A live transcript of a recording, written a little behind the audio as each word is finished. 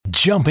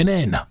Jumping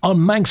in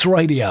on Manx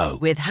Radio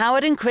with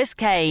Howard and Chris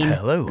Kane.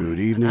 Hello. Good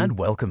evening. And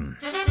welcome.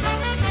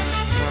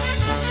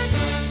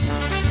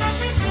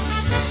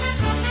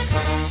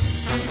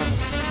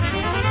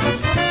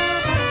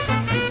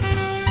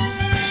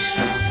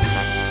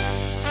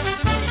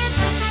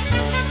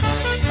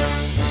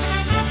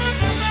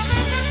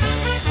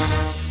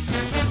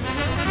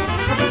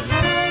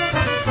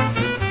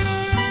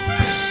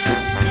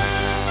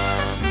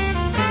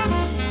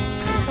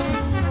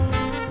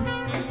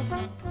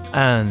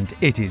 And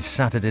it is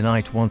Saturday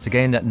night once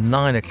again at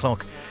 9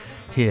 o'clock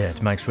here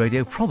at Manx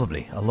Radio,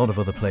 probably a lot of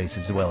other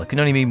places as well. It can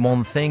only mean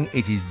one thing: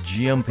 it is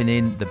jumping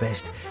in the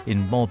best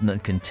in modern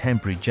and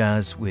contemporary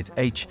jazz with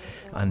H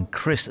and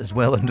Chris as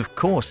well, and of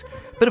course,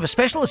 a bit of a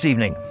special this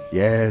evening.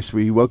 Yes,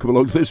 we welcome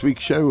along to this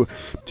week's show.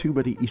 Too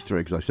many Easter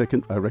eggs,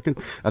 I reckon,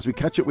 as we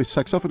catch up with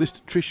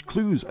saxophonist Trish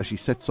Clues as she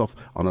sets off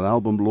on an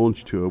album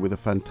launch tour with a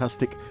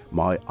fantastic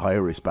My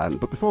Iris band.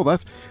 But before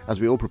that, as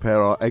we all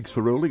prepare our eggs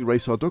for rolling,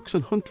 race our ducks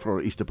and hunt for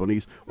our Easter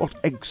bunnies, what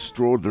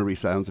extraordinary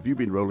sounds have you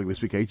been rolling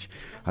this week, H?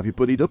 Have you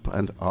bunnied up,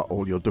 and are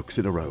all your ducks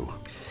in a row?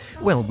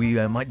 Well, we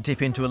might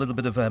dip into a little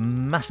bit of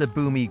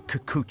Masabumi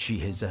Kikuchi,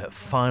 his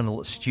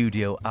final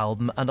studio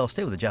album, and I'll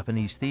stay with the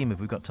Japanese theme if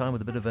we've got time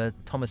with a bit of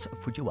Thomas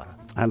Fujiwara.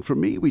 And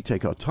from me, we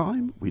take our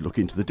time, we look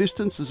into the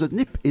distance, there's a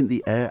nip in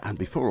the air, and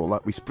before all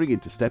that, we spring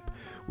into step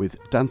with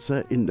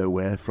Dancer in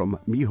Nowhere from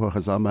Miho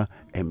Hazama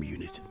M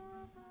Unit.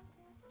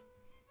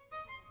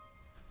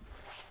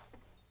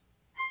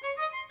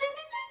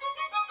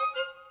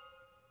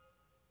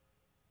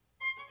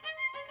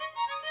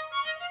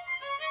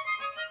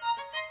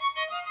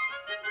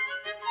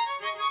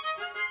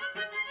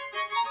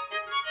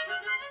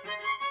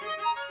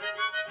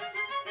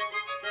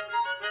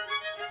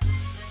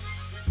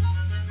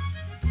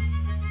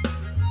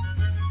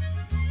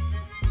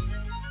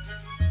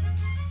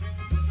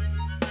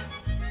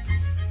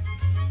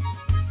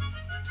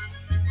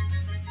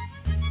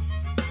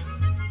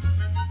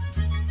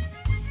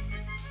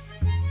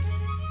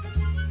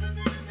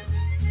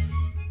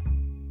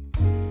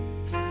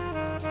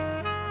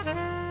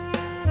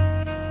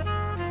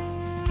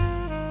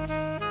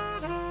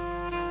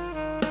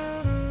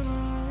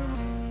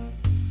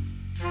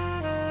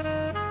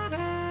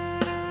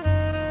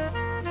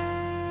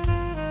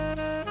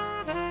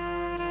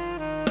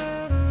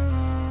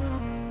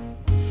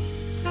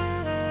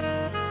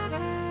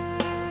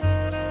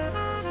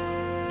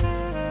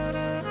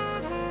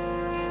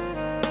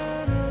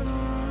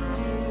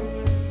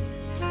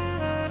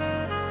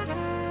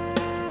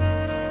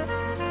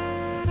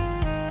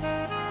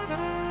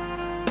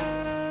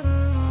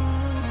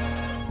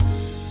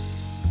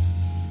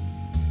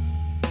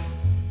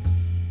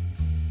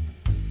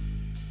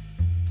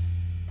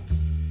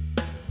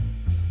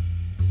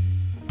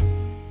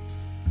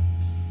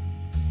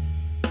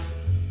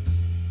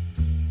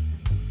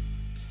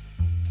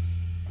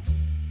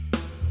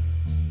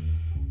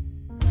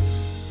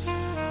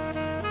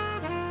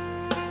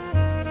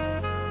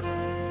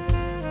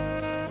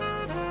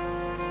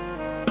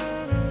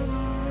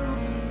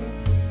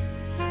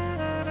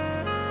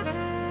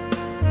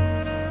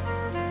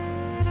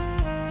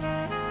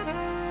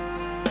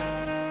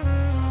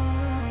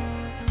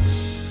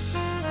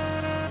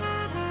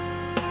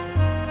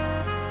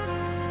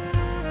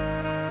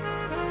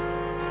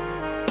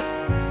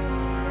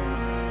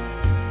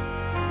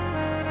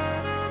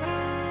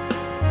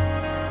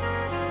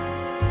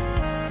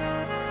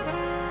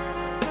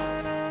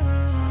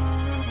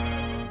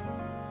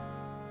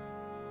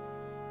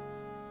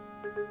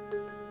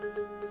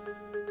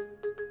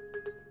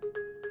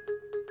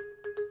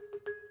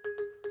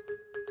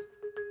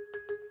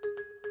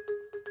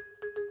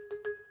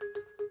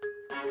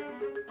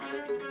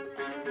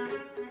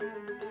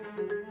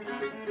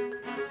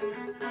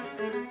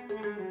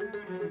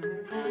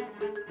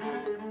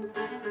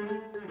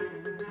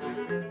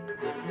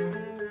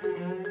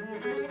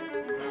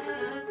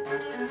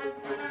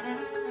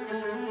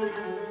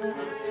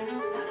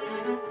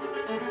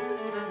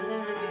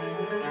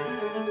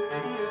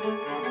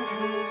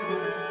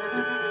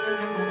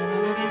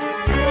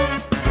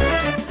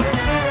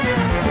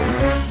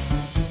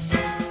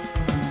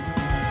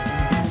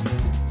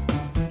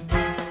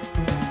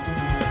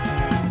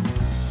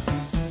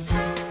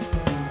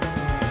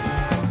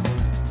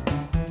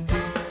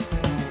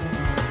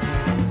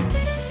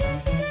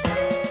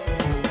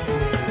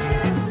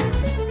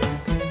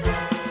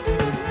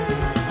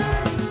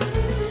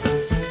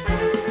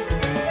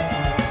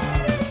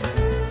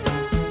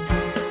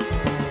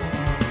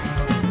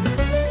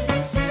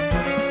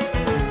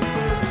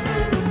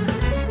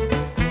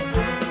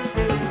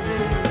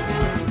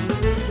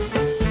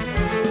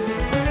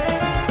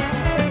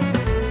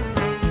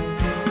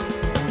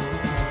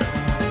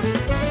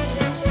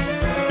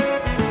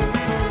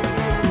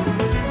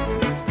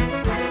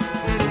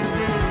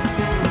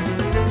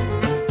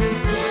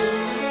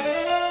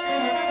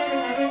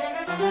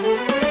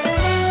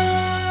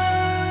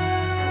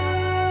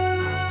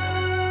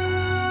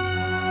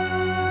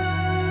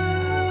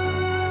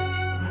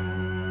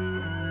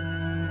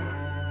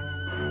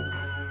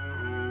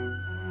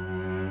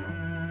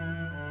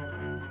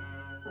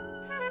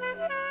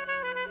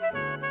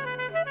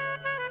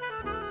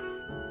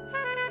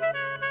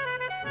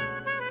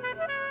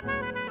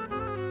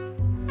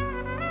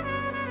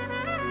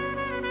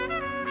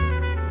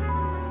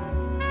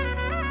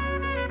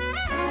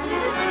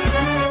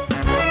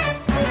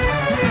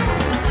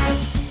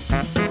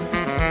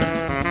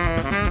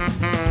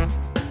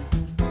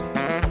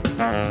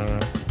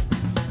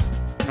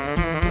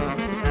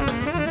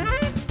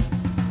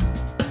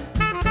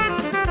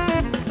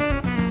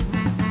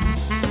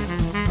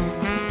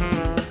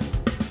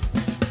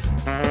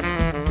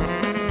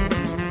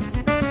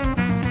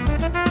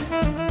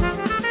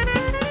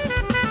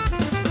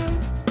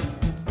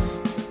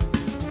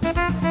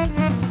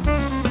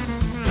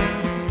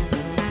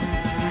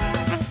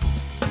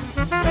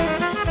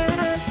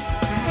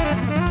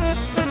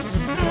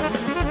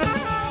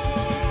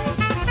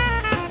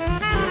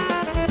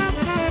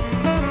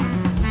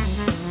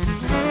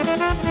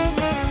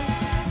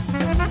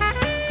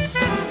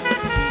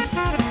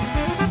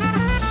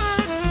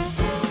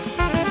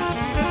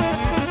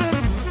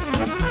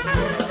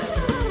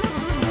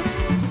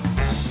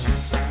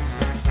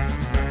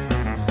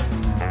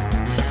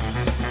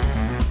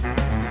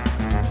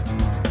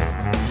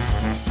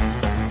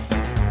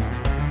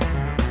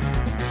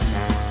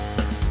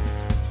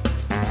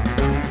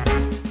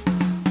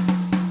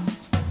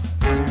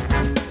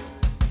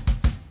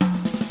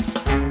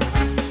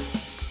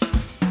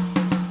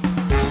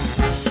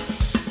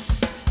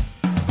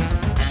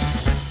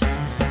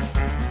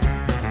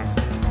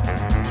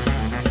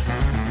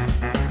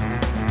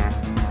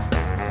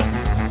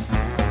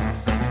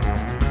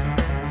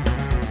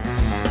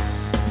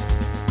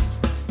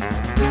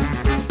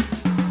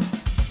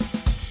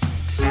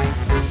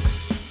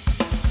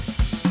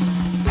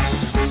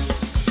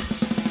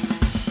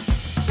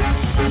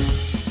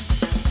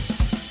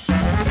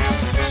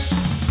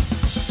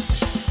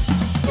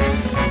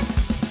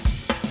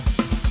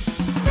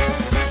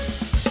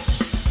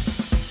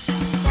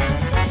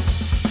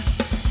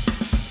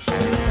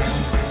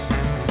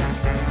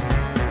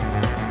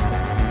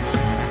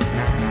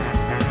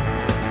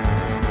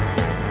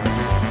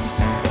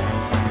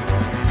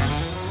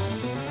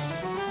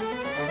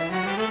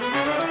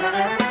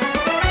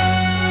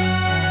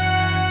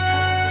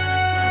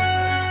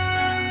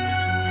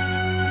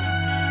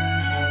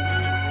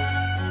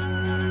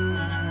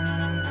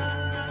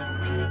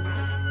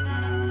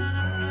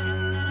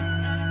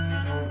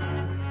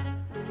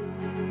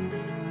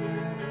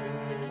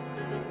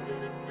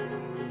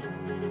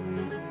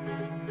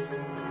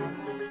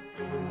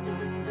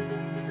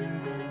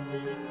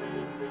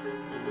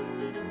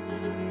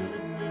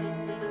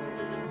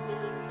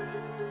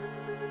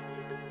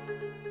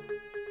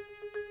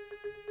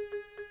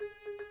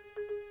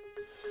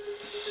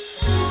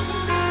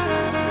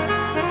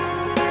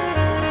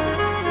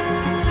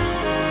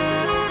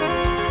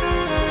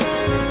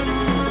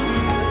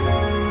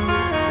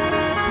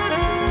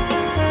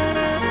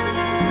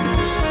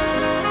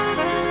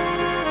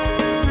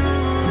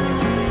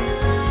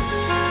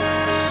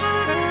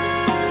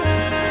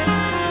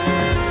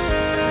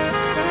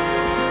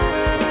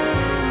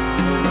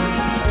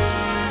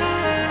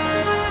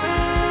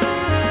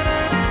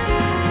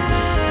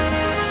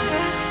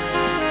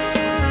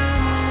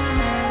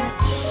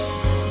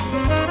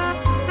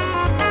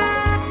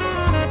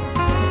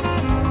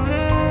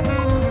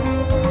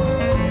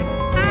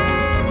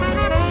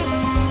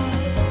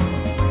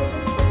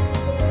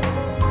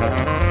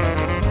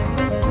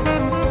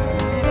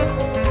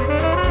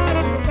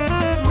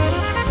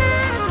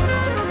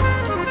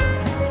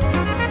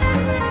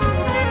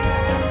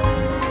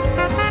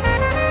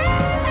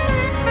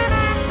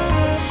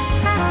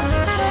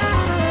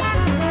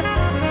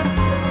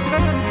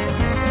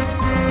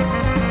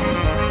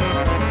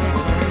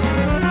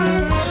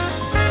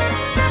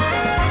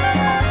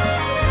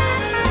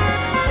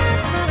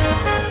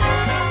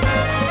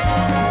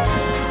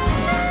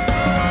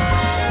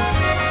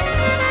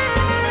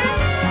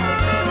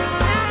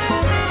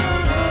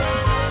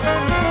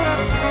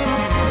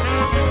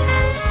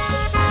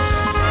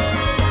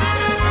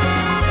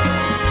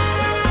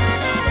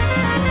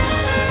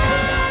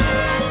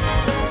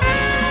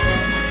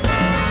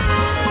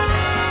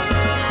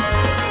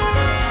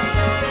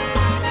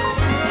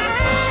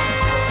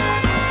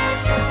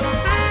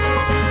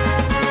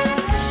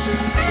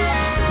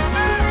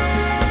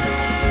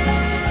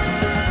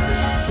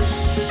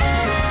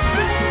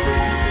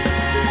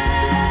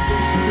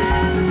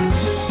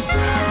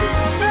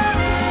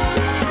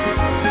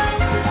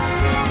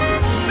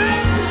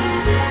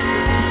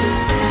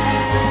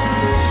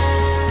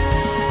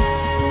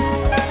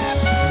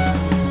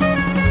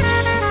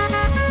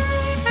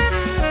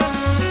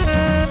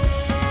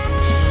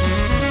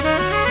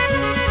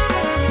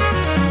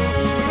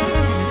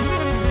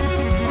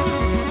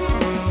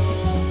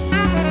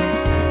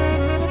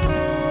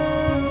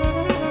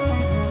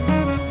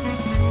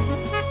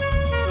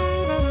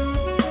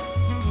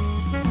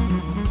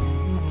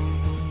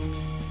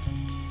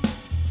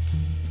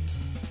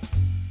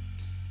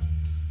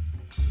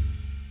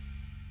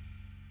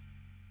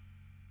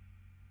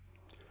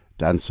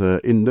 Dancer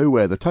in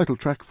Nowhere, the title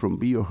track from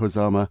Mio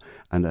Hozama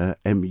and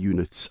M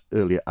Unit's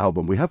earlier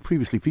album. We have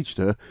previously featured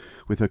her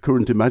with her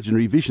current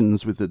Imaginary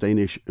Visions with the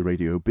Danish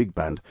Radio Big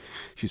Band.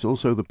 She's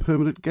also the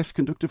permanent guest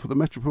conductor for the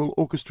Metropole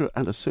Orchestra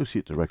and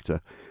associate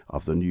director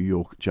of the New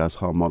York Jazz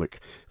Harmonic.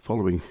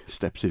 Following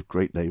steps of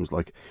great names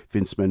like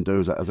Vince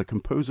Mendoza as a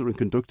composer and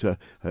conductor,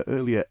 her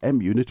earlier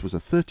M Unit was a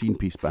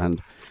 13-piece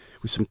band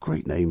with some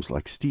great names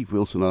like Steve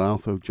Wilson on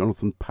alto,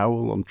 Jonathan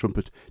Powell on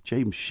trumpet,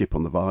 James Shipp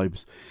on the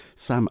vibes,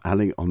 Sam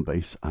Anning on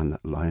bass and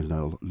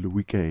Lionel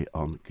Luike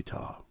on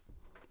guitar.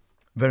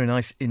 Very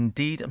nice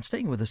indeed. I'm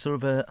staying with a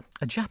sort of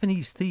a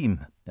Japanese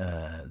theme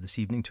this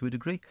evening to a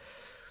degree,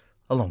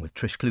 along with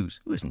Trish Clues,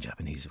 who isn't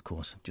Japanese, of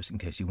course, just in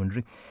case you're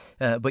wondering.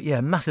 But yeah,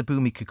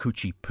 Masabumi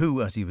Kikuchi,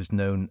 Pooh, as he was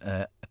known,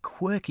 a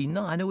quirky,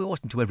 no, I know it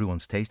wasn't to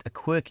everyone's taste, a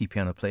quirky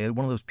piano player,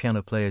 one of those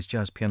piano players,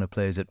 jazz piano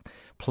players that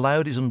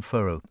ploughed his own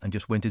furrow and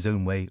just went his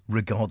own way,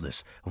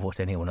 regardless of what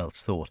anyone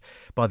else thought.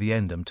 By the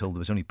end, I'm told there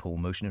was only Paul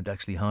Motion who'd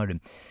actually hired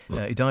him.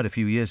 He died a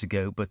few years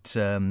ago, but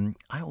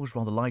I always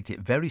rather liked it.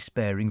 Very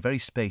sparing, very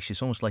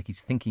spacious, almost like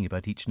he's thinking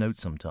about each note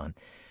sometime,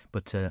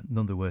 but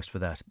none the worse for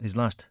that. His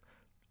last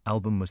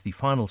album was the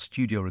final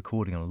studio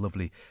recording on a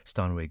lovely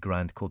Steinway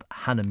Grand called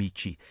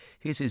Hanamichi.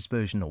 Here's his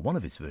version, or one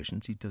of his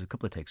versions, he does a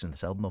couple of takes on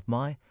this album, of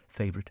My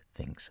Favourite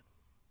Things.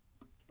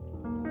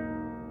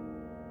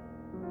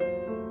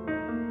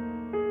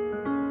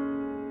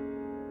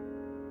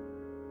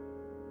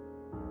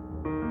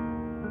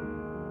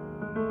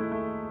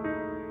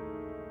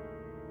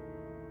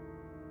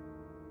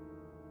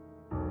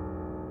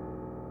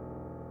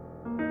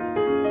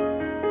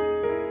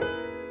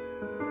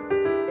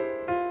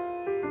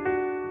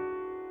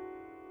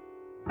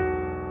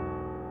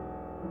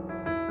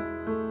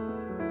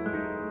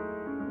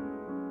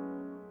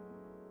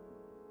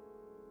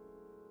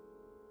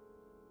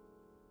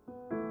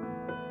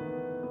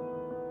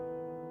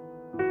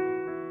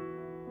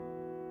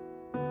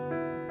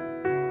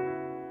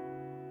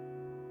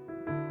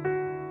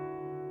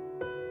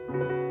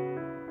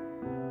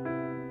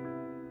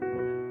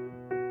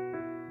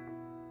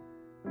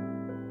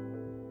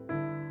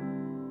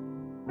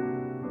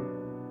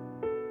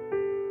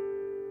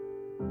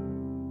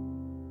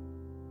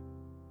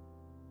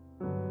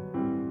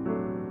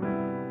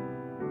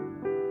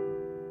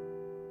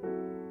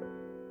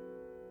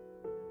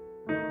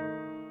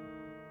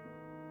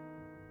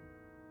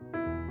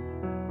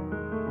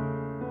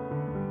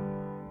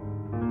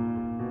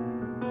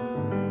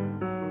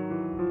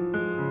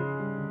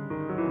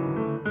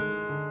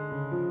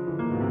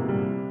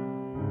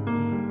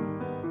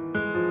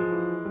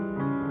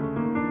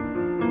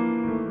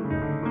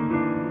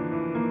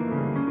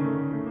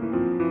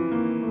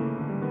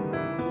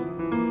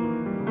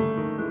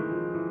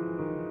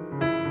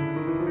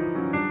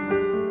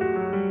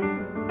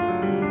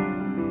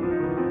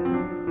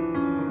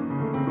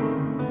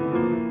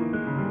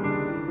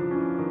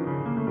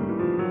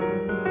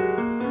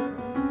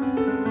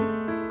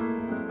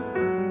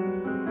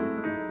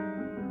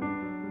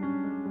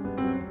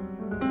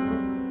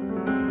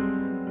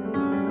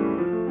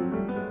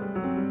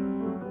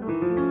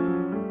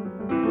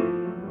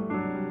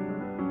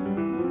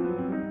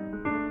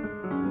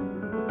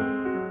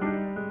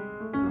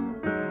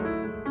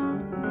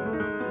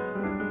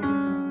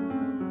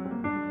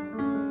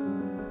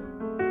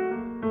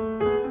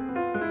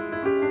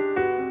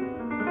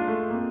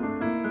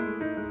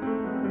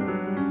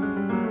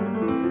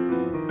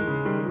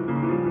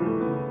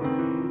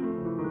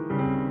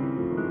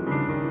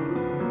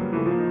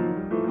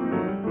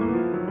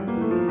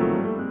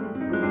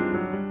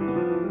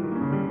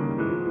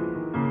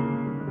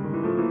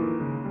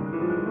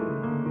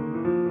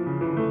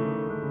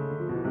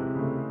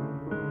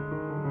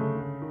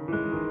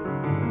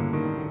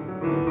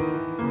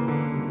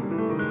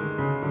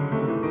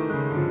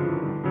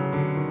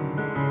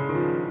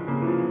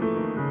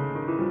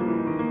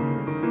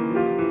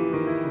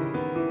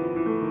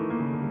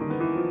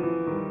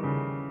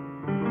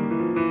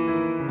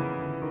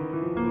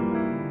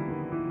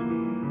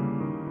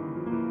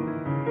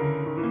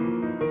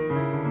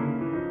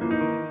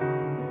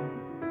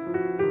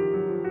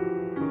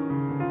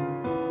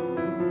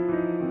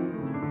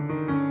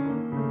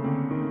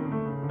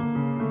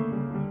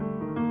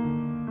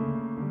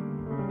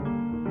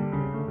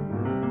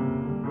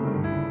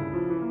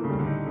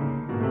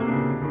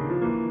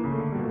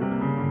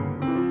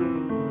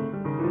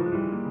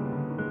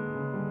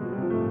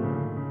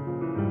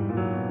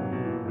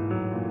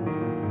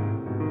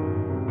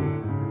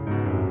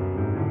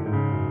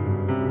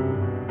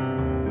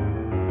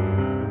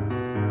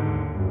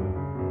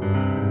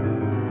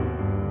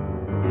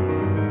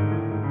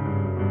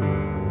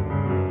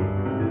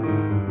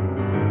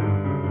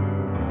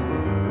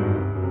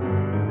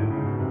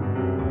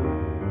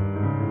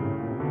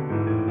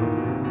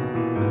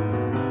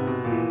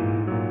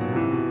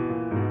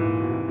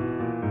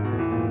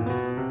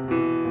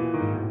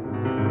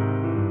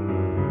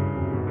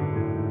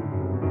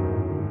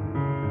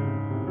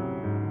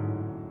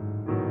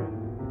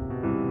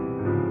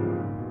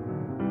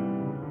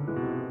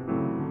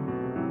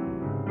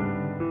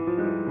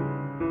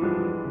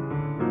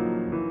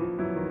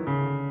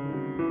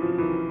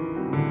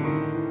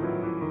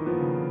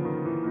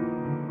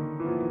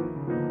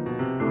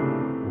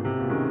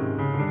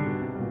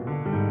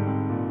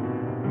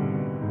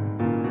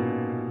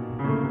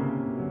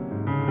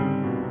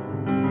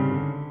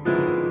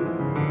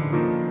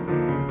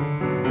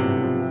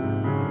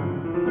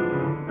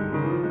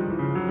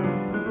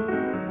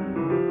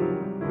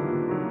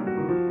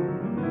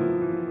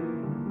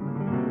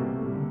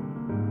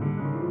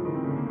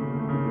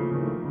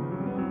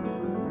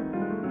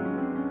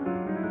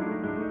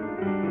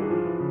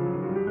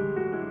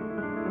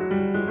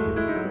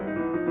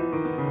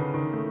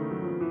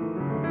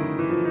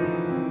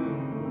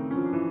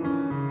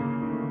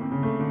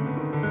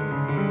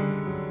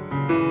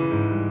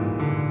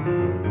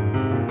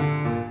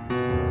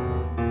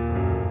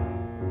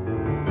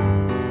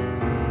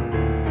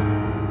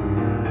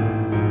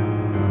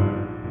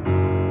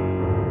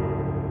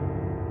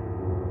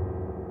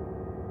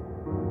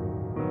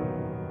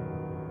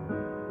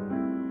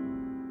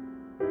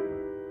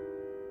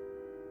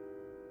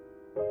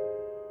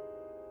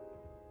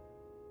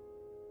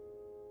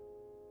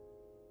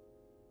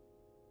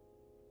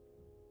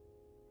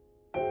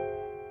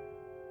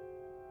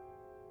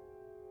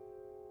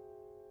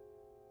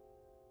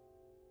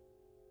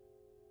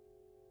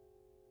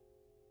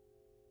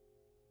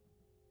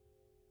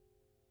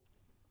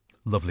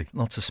 Lovely.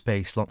 Lots of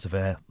space, lots of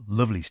air.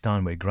 Lovely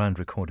Steinway Grand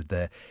recorded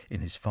there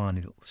in his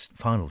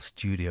final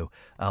studio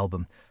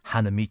album,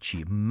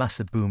 Hanamichi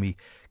Masabumi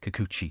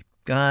Kikuchi.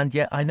 And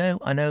yeah, I know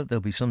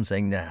there'll be some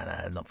saying,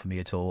 nah, not for me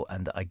at all.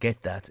 And I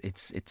get that.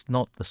 It's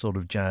not the sort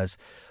of jazz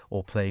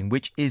or playing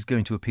which is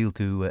going to appeal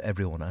to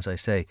everyone, as I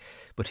say.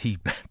 But he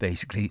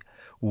basically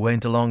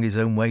went along his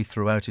own way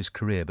throughout his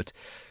career. But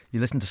you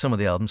listen to some of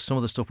the albums, some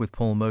of the stuff with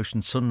Paul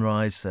Motion,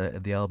 Sunrise,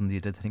 the album that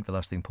you did, I think the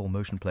last thing Paul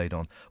Motion played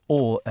on,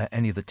 or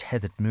any of the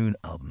Tethered Moon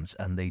albums,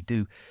 and they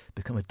do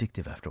become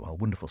addictive after a while.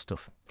 Wonderful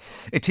stuff.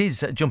 It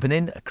is Jumping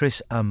In,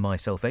 Chris and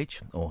myself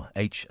H, or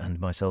H and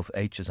myself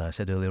H, as I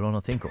said earlier on, I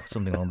think, or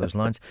something along those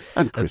lines.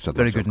 And Chris and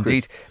very myself, good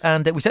indeed. Chris.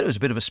 And we said it was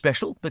a bit of a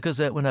special because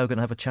we're now going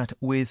to have a chat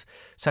with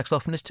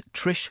saxophonist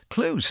Trish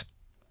Clues.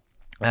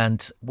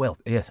 And, well,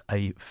 yes,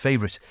 a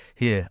favourite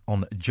here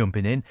on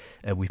Jumping In.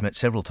 We've met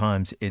several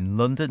times in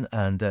London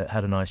and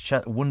had a nice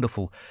chat. A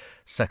wonderful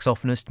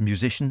saxophonist,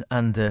 musician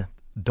and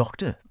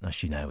doctor, as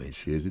she now is.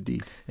 She is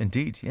indeed.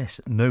 Indeed,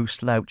 yes. No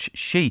slouch.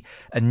 She.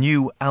 A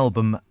new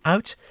album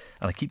out,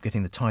 and I keep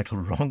getting the title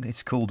wrong.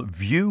 It's called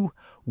View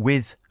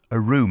with a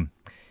Room.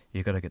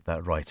 You've got to get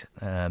that right.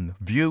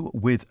 View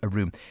with a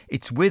Room.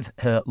 It's with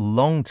her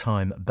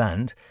long-time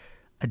band,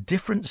 A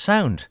Different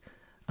Sound,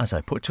 as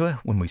I put to her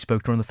when we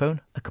spoke to her on the phone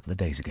a couple of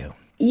days ago.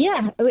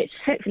 Yeah, which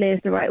hopefully is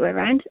the right way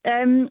around.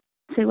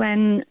 So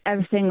when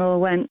everything all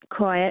went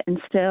quiet and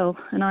still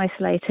and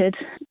isolated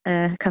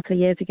a couple of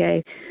years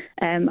ago,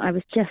 I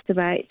was just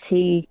about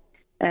to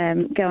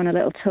go on a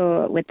little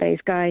tour with those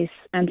guys.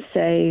 And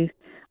so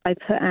I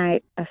put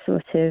out a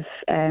sort of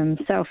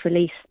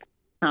self-release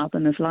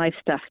album of live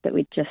stuff that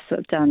we'd just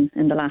sort of done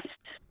in the last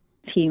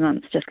few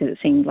months, just because it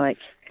seemed like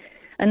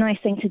a nice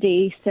thing to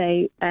do.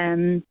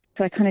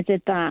 So I kind of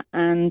did that,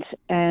 and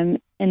in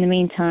the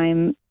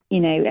meantime,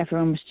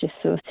 everyone was just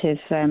sort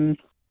of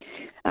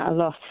at a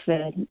loss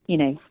for,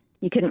 you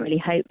couldn't really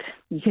hope.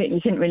 You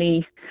couldn't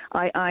really.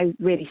 I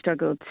really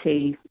struggled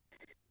to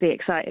be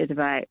excited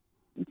about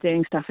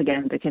doing stuff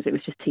again because it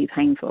was just too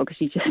painful, because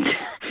you just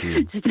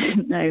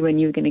didn't know when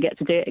you were going to get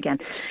to do it again.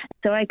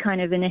 So I kind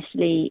of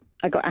initially,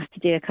 I got asked to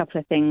do a couple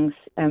of things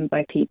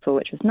by people,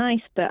 which was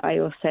nice, but I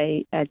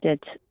also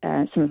did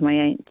some of my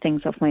own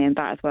things off my own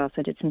bat as well. So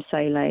I did some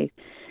solo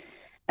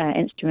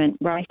instrument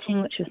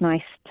writing, which was nice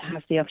to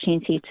have the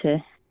opportunity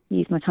to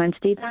use my time to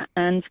do that.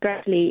 And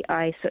gradually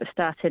I sort of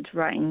started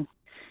writing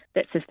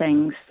bits of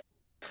things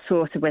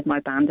sort of with my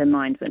band in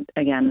mind, but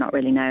again, not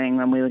really knowing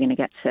when we were going to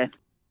get to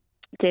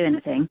do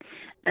anything.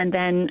 And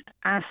then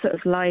as sort of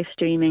live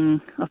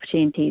streaming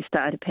opportunities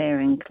started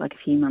appearing like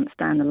a few months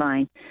down the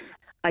line,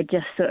 I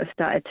just sort of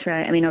started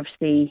throwing,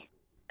 obviously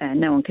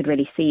no one could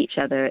really see each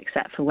other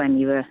except for when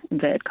you were,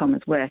 inverted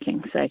commas,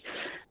 working. So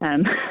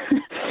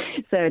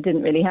so I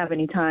didn't really have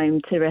any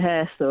time to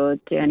rehearse or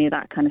do any of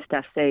that kind of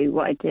stuff. So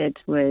what I did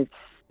was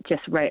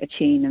just write a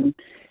tune, and,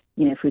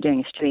 if we were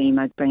doing a stream,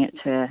 I'd bring it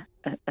to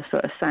a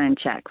sort of sound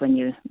check when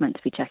you're meant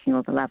to be checking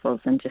all the levels,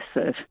 and just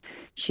sort of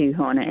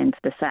shoehorn it into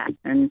the set.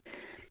 And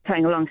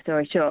cutting a long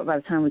story short, by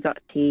the time we got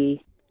to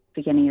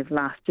beginning of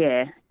last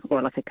year,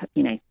 or like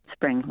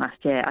spring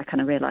last year, I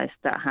kind of realised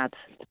that I had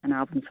an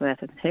album's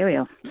worth of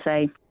material.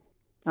 So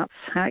that's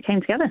how it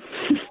came together.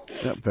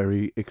 Yeah,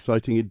 very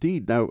exciting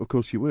indeed. Now, of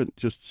course, you weren't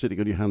just sitting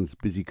on your hands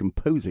busy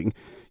composing.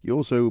 You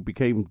also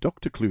became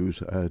Dr.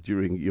 Clues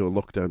during your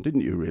lockdown,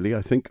 didn't you, really?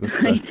 I think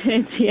that's, I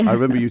did, yeah. I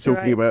remember you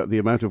talking right. about the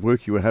amount of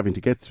work you were having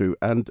to get through,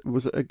 and it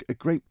was a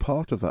great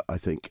part of that, I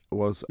think,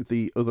 was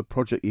the other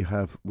project you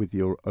have with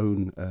your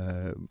own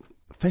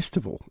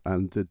festival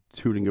and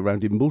touring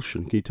around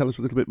Emulsion. Can you tell us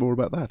a little bit more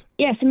about that?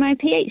 Yeah, so my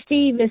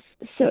PhD was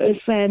sort of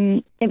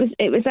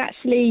it was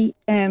actually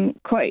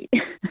quite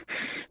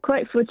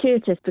quite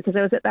fortuitous, because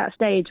I was at that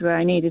stage where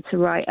I needed to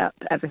write up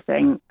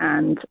everything,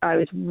 and I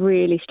was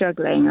really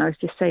struggling. I was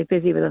just so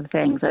busy with other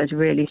things. I was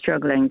really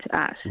struggling to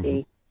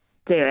actually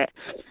do it.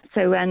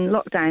 So when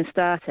lockdown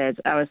started,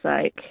 I was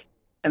like,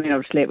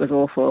 obviously it was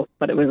awful,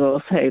 but it was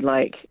also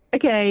like,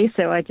 okay,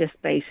 so I just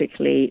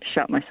basically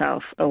shut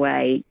myself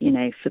away,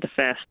 for the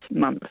first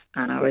month,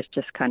 and I was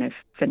just kind of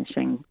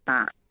finishing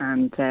that.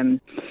 And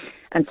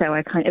so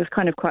it was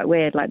kind of quite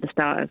weird, like the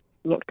start of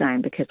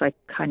lockdown, because I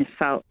kind of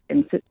felt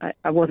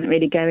I wasn't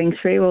really going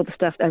through all the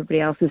stuff everybody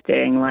else was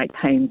doing, like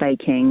home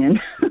baking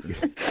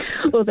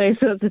and all those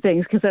sorts of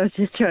things, because I was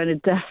just trying to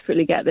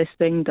desperately get this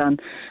thing done.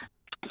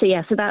 So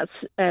yeah, so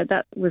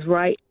that was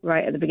right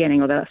at the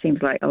beginning, although that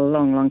seems like a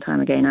long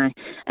time ago now.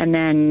 And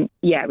then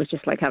it was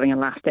just like having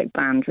Elastic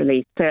Band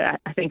released. So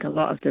I think a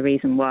lot of the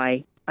reason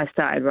why I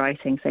started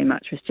writing so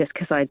much was just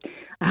because I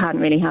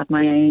hadn't really had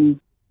my own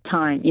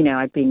time.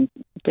 I'd been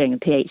doing a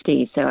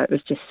PhD, so it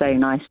was just so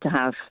nice to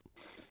have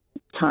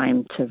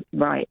time to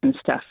write and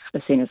stuff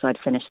as soon as I'd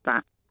finished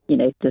that,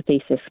 the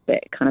thesis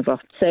bit kind of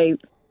off. So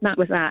that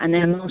was that. And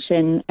then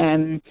Emulsion,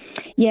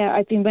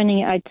 I've been running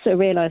it. I sort of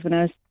realised when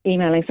I was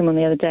emailing someone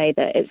the other day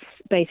that it's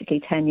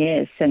basically 10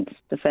 years since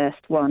the first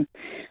one.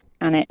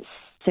 And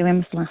so when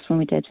was the last one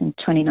we did? In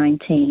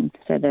 2019,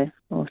 so the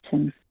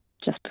autumn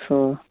just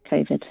before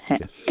COVID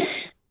hit. Yes.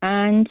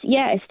 And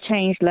yeah, it's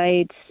changed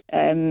loads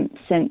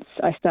since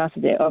I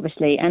started it,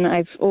 obviously. And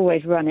I've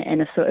always run it in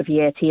a sort of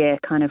year-to-year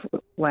kind of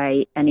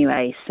way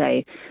anyway.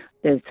 So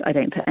I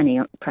don't put any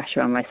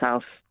pressure on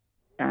myself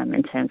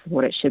in terms of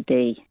what it should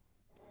be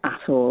at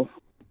all.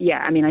 Yeah,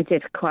 I mean, I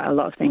did quite a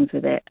lot of things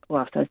with it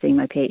whilst I was doing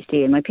my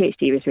PhD. And my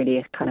PhD was really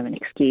a kind of an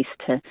excuse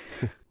to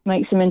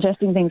make some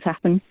interesting things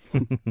happen.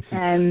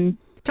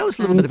 Tell us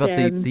a little bit about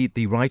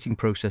the writing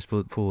process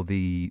for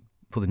the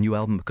new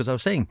album, because I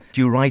was saying,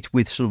 do you write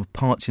with sort of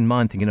parts in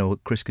mind, thinking, oh,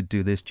 Chris could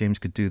do this, James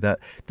could do that?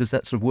 Does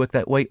that sort of work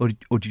that way, or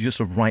do you just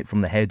sort of write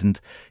from the head and,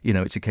 you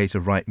know, it's a case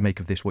of, right, make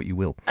of this what you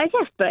will? I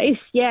guess both,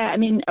 yeah. I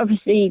mean,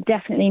 obviously,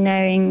 definitely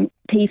knowing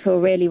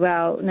people really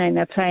well, knowing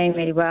they're playing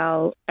really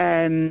well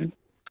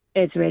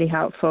is really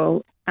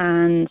helpful.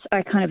 And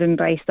I kind of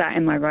embrace that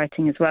in my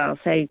writing as well.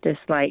 So just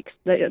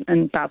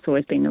and that's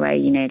always been the way,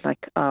 you know,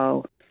 like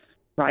I'll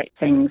write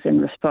things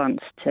in response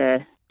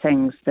to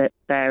things that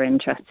they're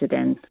interested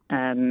in,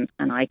 and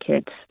I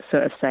could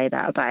sort of say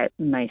that about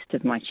most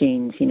of my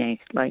tunes, you know,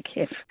 like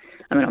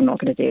I'm not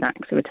going to do that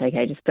because it would take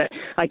ages, but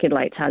I could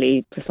like tell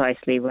you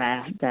precisely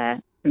where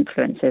their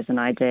influences and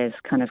ideas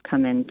kind of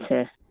come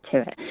into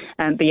it.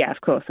 But yeah, of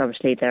course,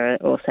 obviously there are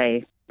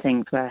also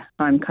things where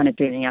I'm kind of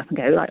dreaming up and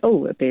go like,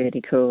 oh, it'd be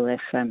really cool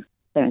if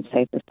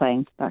so-and-so was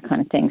playing, that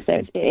kind of thing.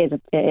 So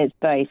it is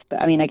both.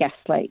 But I mean, I guess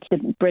like the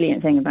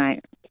brilliant thing about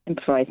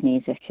improvised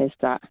music is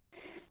that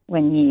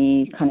when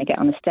you kind of get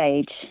on the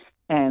stage,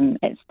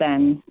 it's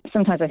then,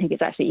 sometimes I think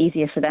it's actually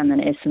easier for them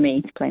than it is for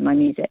me to play my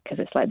music, because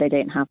it's like they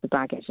don't have the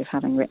baggage of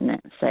having written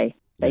it, so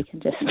they can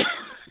just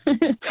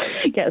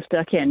get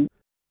stuck in.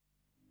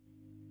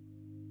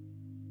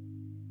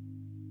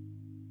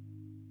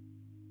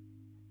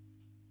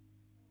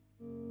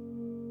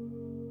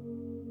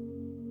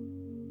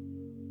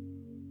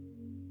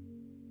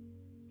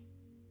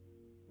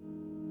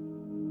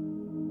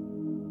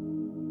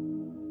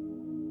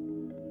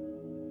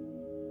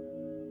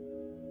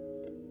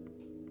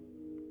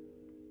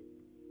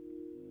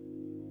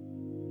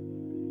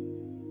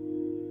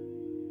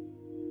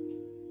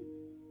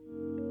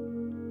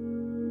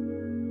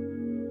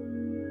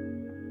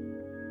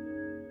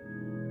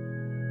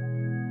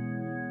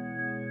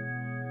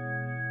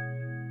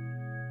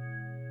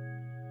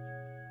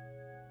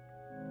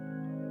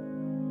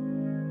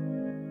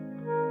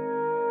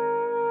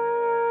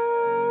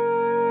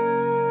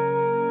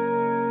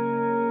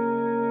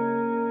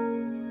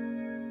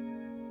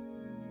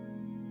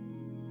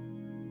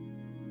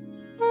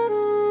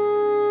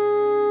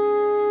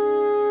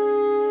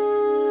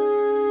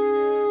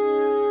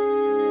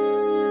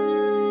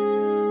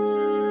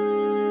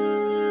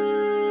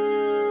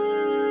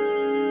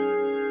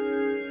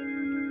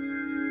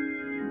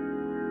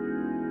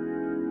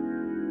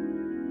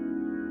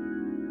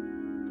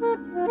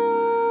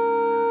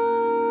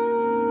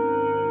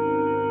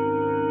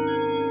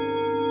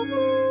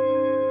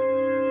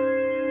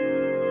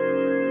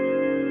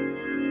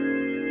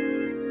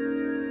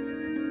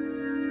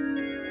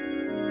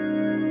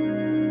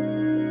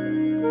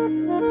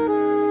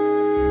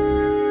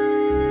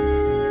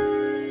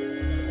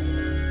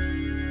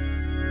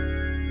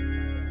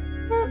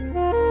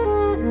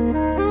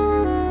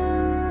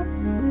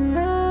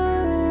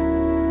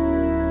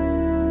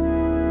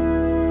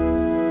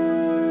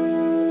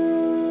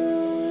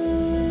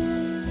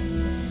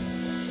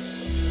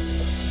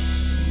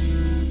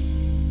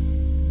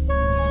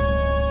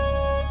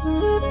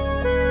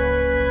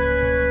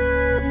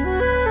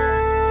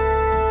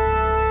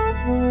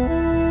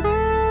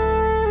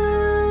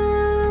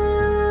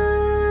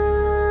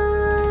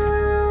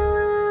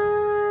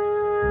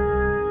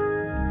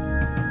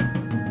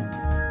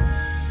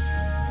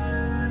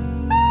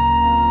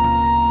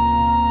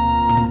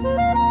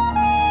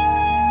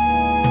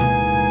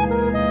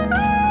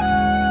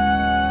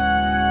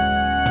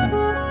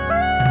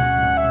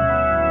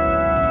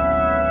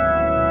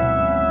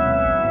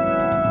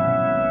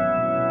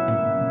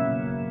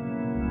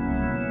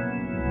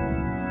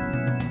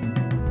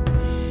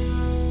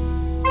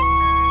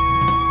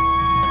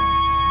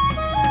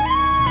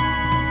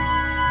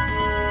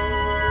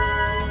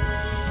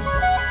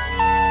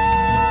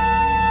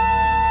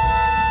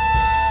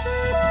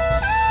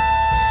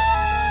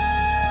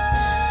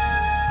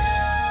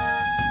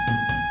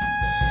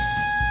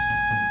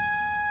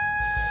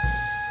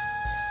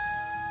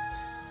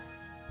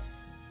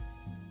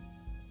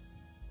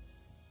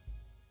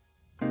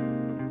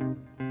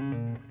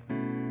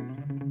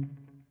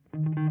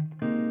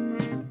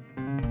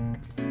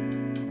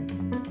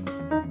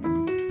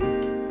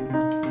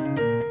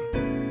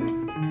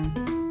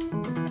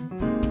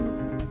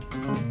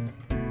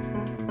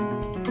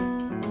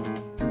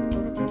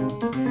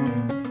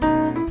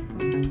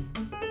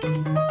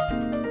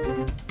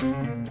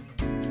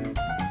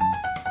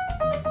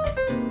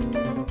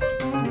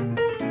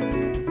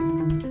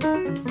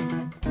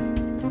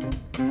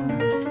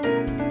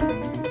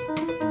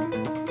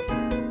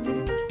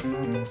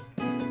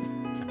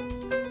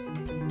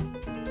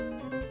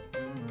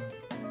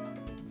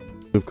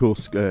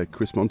 course,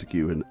 Chris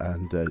Montague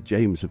and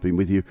James have been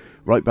with you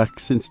right back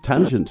since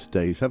Tangent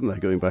days, haven't they?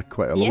 Going back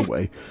quite a long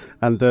way.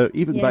 And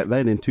even back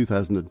then in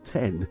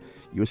 2010,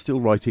 you were still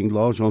writing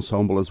large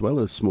ensemble as well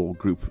as small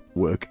group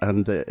work,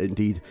 and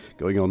indeed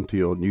going on to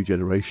your New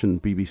Generation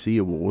BBC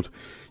Award.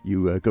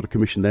 You got a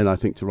commission then, I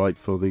think, to write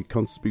for the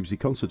BBC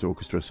Concert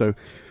Orchestra. So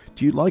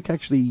do you like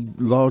actually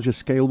larger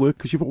scale work?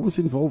 Because you've always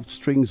involved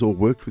strings or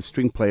worked with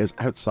string players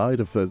outside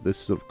of this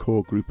sort of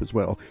core group as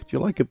well. Do you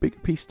like a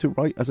big piece to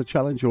write as a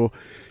challenge, or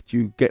do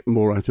you get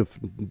more out of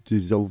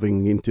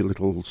dissolving into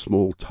little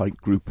small tight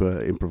group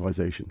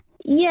improvisation?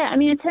 Yeah, I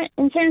mean,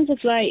 in terms of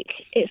like,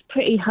 it's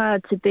pretty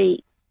hard to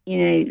beat,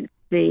 in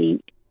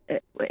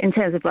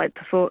terms of like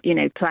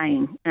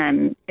playing,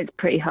 it's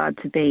pretty hard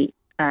to beat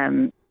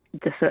the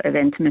sort of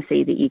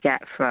intimacy that you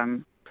get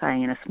from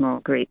playing in a small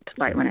group,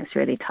 like when it's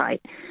really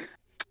tight.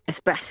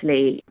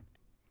 Especially,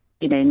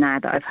 now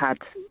that I've had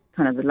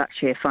kind of the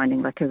luxury of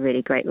finding like a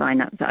really great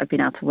lineup that I've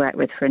been able to work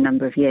with for a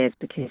number of years,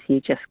 because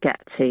you just get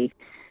to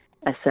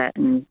a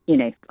certain,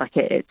 like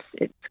it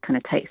kind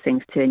of takes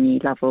things to a new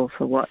level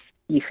for what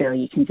you feel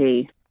you can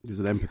do. There's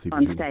an empathy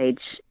on stage.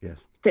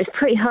 Yes. So it's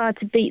pretty hard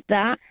to beat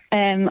that,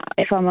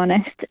 if I'm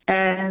honest.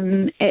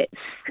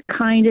 It's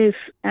kind of,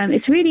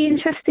 it's really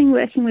interesting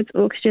working with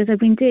orchestras.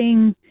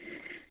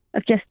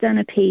 I've just done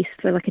a piece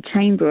for like a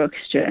chamber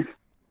orchestra,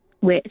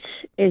 which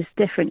is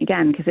different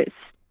again, because it's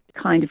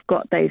kind of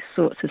got those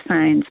sorts of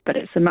sounds, but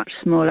it's a much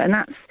smaller, and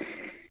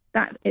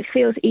that it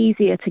feels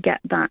easier to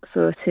get that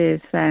sort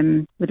of,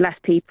 with less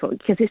people,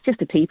 because it's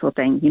just a people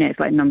thing, it's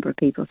like a number of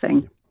people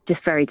thing.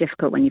 Just very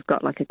difficult when you've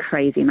got like a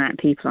crazy amount of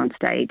people on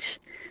stage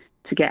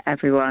to get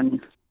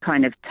everyone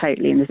kind of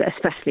totally, and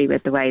especially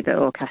with the way that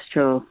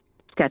orchestral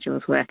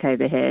schedules work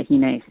over here,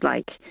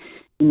 like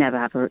you never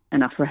have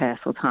enough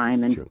rehearsal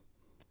time and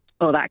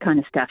all that kind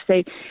of stuff.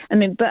 So, I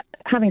mean, but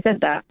having said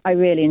that, I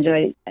really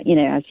enjoy,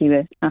 as you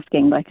were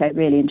asking, like I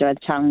really enjoy the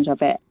challenge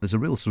of it. There's a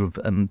real sort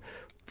of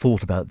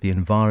thought about the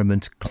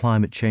environment,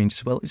 climate change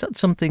as well. Is that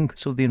something,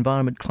 sort of the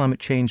environment, climate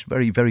change,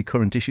 very, very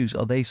current issues?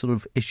 Are they sort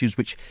of issues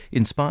which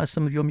inspire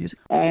some of your music?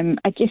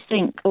 I just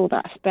think all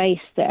that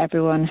space that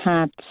everyone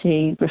had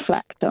to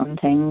reflect on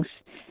things,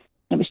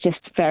 it was just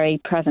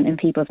very present in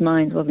people's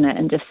minds, wasn't it?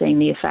 And just seeing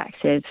the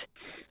effect of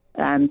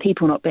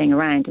people not being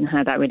around, and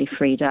how that really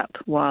freed up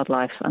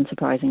wildlife,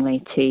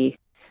 unsurprisingly, to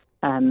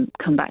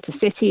come back to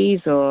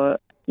cities, or,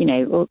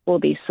 all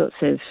these sorts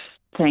of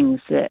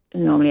things that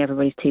normally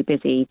everybody's too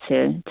busy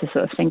to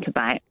sort of think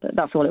about. But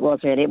that's all it was,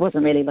 really. It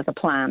wasn't really like a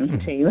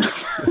plan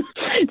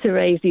to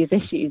raise these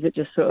issues. It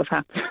just sort of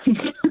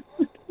happened.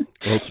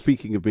 Well,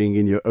 speaking of being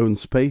in your own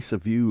space, A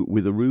View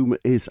with a Room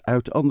is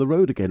out on the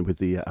road again with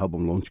the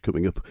album launch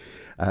coming up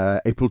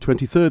April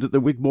 23rd at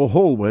the Wigmore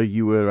Hall, where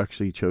you were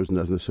actually chosen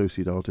as an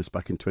associate artist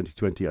back in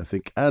 2020, I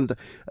think, and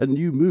a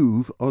new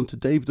move onto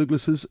Dave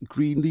Douglas's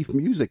Greenleaf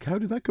Music. How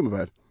did that come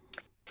about?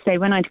 So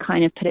when I'd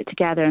kind of put it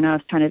together, and I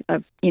was kind of,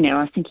 I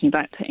was thinking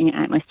about putting it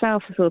out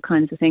myself, there's all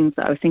kinds of things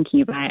that I was thinking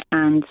about.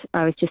 And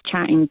I was just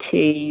chatting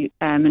to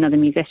another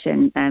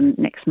musician,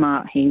 Nick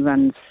Smart, who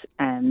runs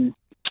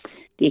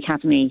the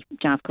Academy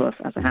Jazz Course,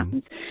 as it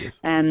happens. Yes.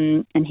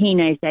 And he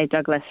knows Dave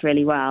Douglas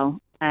really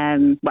well. They're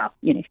on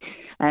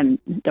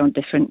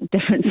different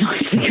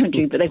sides of the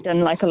country, but they've done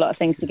like a lot of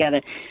things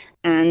together.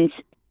 And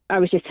I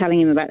was just telling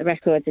him about the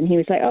records, and he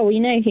was like, "Oh,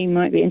 well, who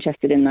might be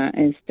interested in that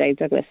is Dave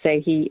Douglas." So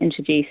he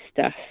introduced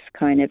us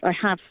kind of.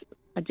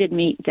 I did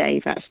meet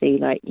Dave actually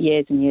like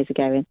years and years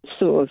ago, and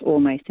sort of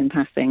almost in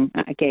passing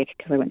at a gig,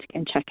 because I went to go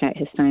and check out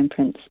his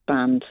Soundprints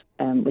band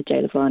with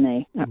Joe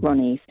Lavarno at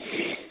Ronnie's.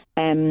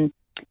 But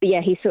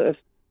yeah,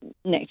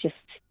 Nick just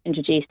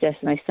introduced us,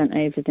 and I sent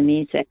over the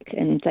music,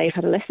 and Dave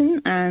had a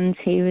listen, and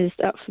he was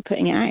up for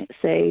putting it out.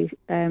 So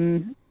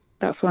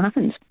that's what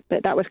happened.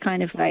 But that was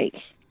kind of like,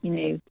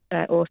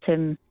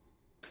 autumn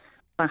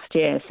last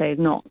year, so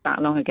not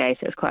that long ago,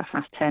 so it was quite a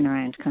fast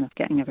turnaround, kind of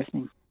getting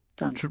everything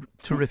done.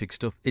 Terrific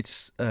stuff.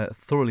 It's a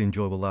thoroughly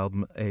enjoyable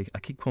album. I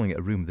keep calling it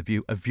A Room with a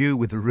View. A View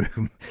with a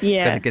Room.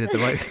 Yeah. Get it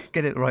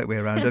the right way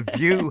around. A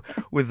View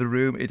with the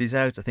Room. It is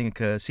out, I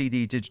think,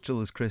 CD digital,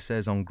 as Chris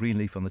says, on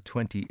Greenleaf on the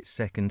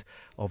 22nd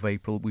of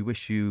April. We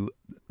wish you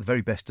the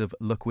very best of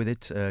luck with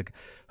it.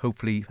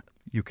 Hopefully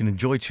you can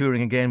enjoy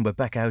touring again. We're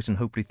back out, and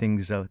hopefully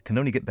things can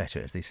only get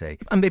better, as they say.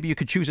 And maybe you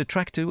could choose a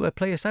track to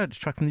play us out, a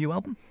track from the new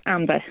album.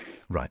 Amber.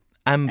 Right.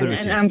 Amber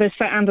and Amber's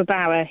for Amber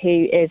Bauer,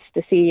 who is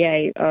the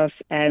CEO of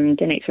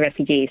Donate for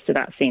Refugees, so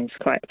that seems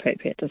quite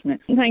appropriate, doesn't it?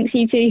 Thanks,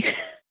 you too.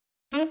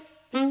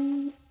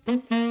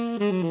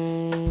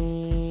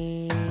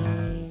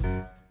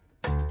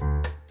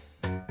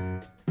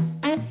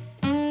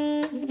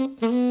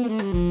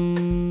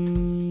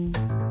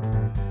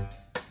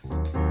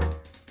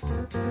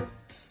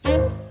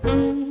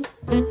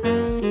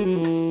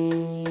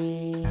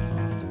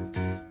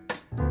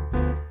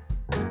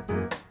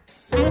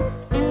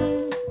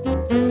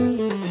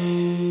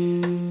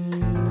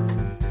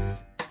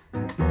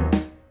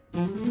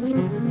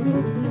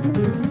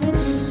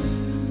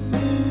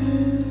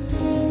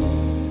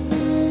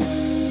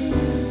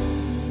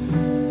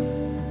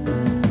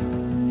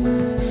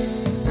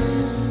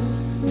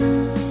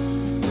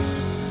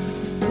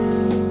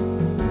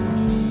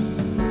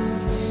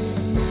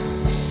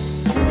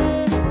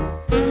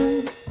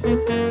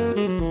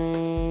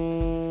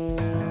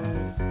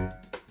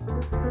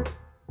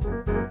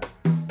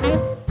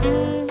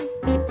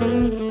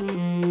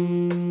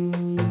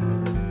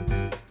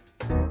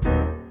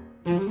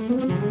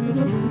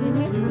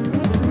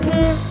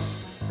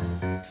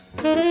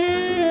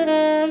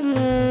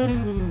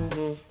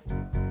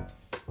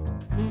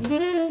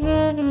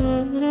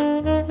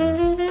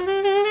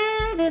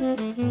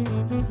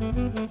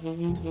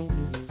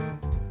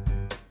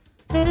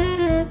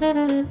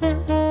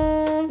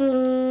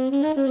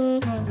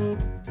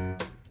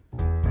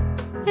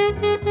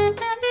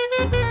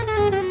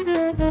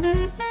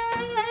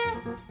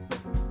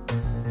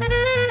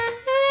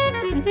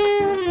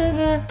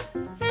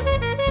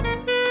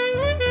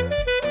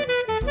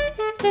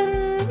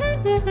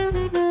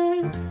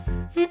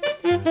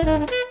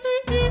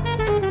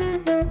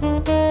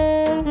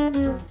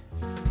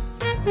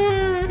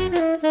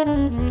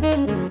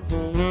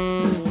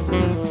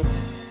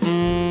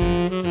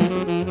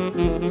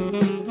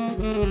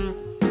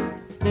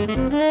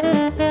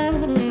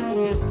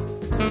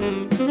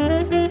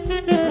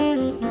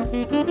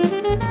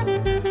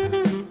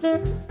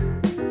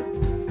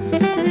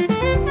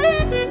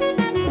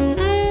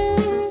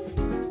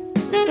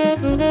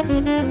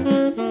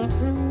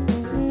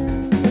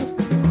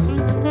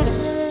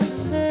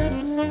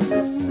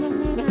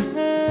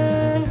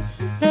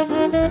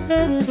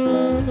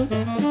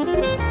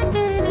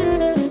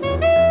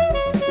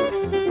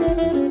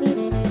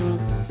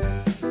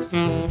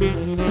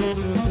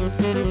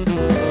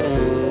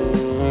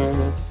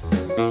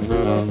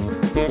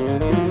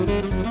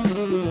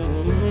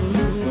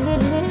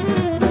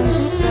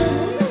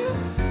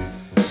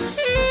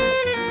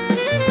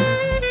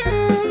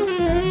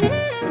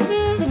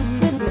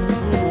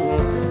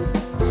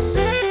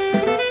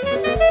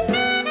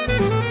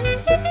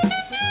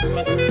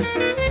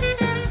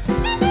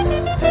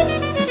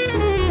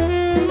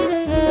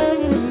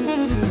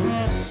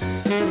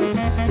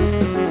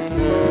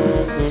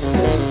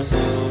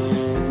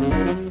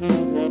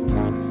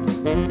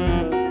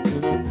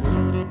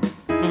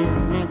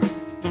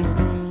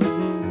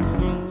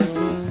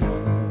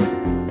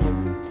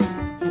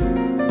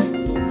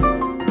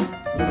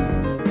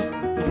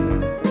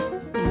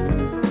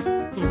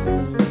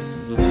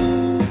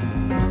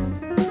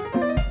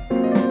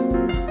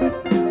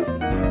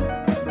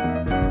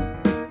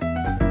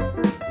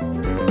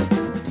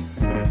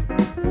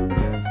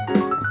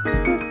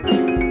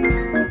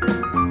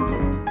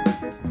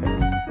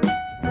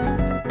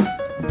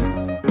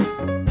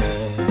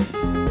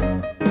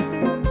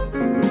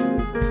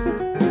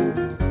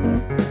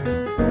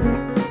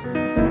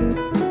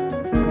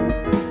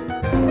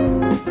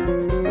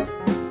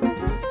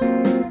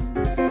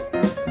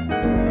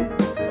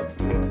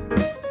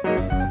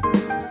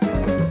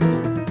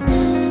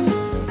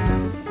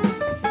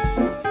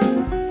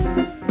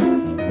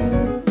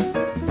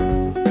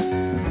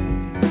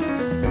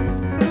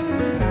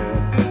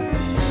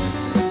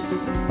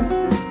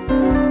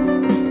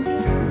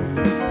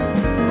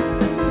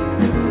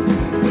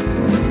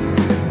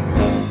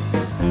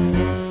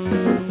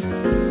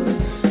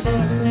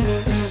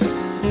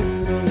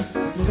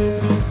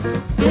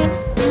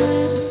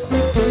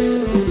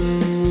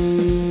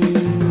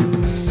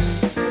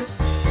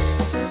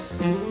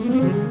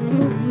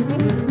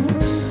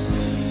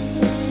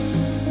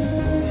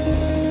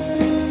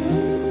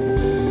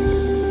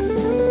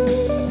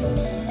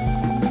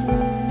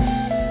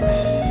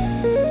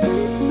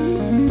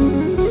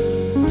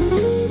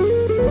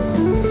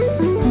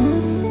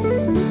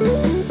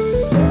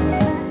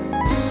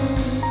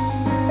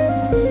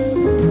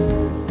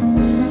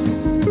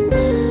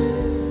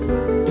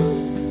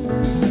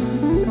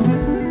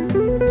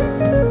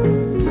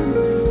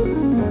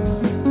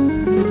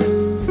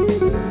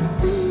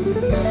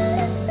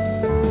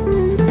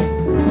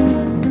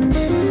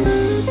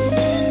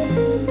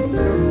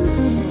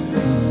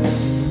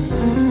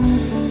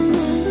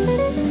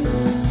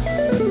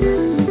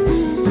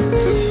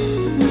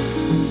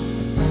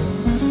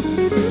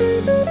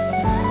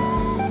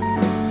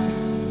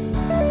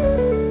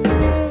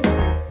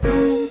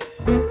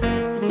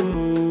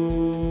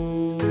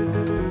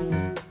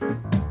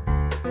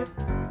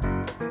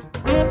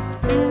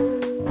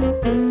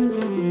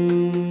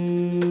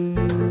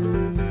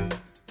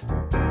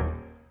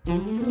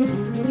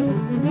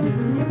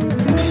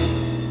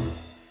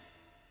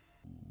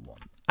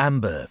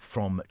 Amber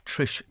from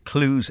Trish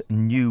Clue's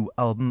new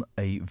album,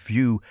 A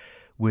View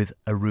with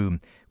a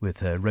Room, with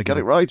her regular... Got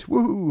it right,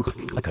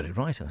 woohoo! I got it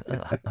right.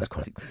 I was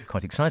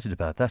quite excited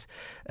about that.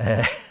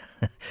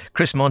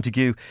 Chris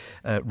Montague,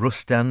 Russ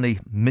Stanley,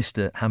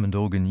 Mr. Hammond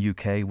Organ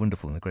UK,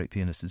 wonderful and a great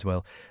pianist as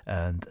well,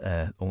 and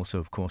also,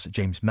 of course,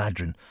 James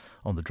Madron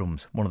on the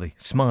drums, one of the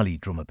smiley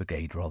drummer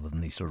brigade rather than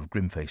the sort of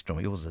grim-faced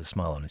drummer. He always has a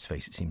smile on his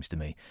face, it seems to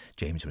me,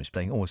 James, when he's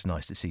playing. Always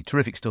nice to see.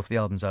 Terrific stuff. The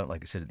album's out,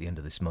 like I said, at the end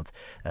of this month,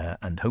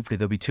 and hopefully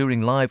they'll be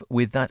touring live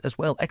with that as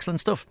well. Excellent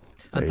stuff.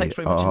 And thanks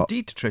very much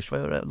indeed to Trish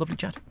for a lovely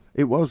chat.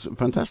 It was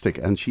fantastic,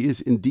 and she is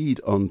indeed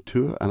on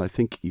tour, and I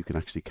think you can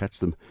actually catch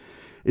them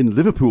in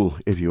Liverpool,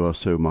 if you are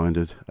so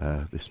minded,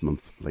 this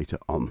month later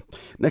on.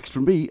 Next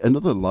from me,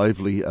 another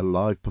lively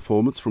live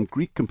performance from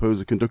Greek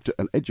composer, conductor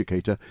and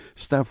educator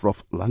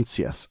Stavros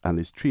Lantsias and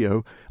his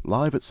trio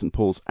live at St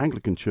Paul's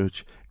Anglican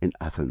Church in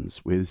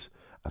Athens with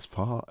As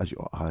Far As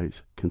Your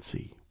Eyes Can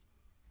See.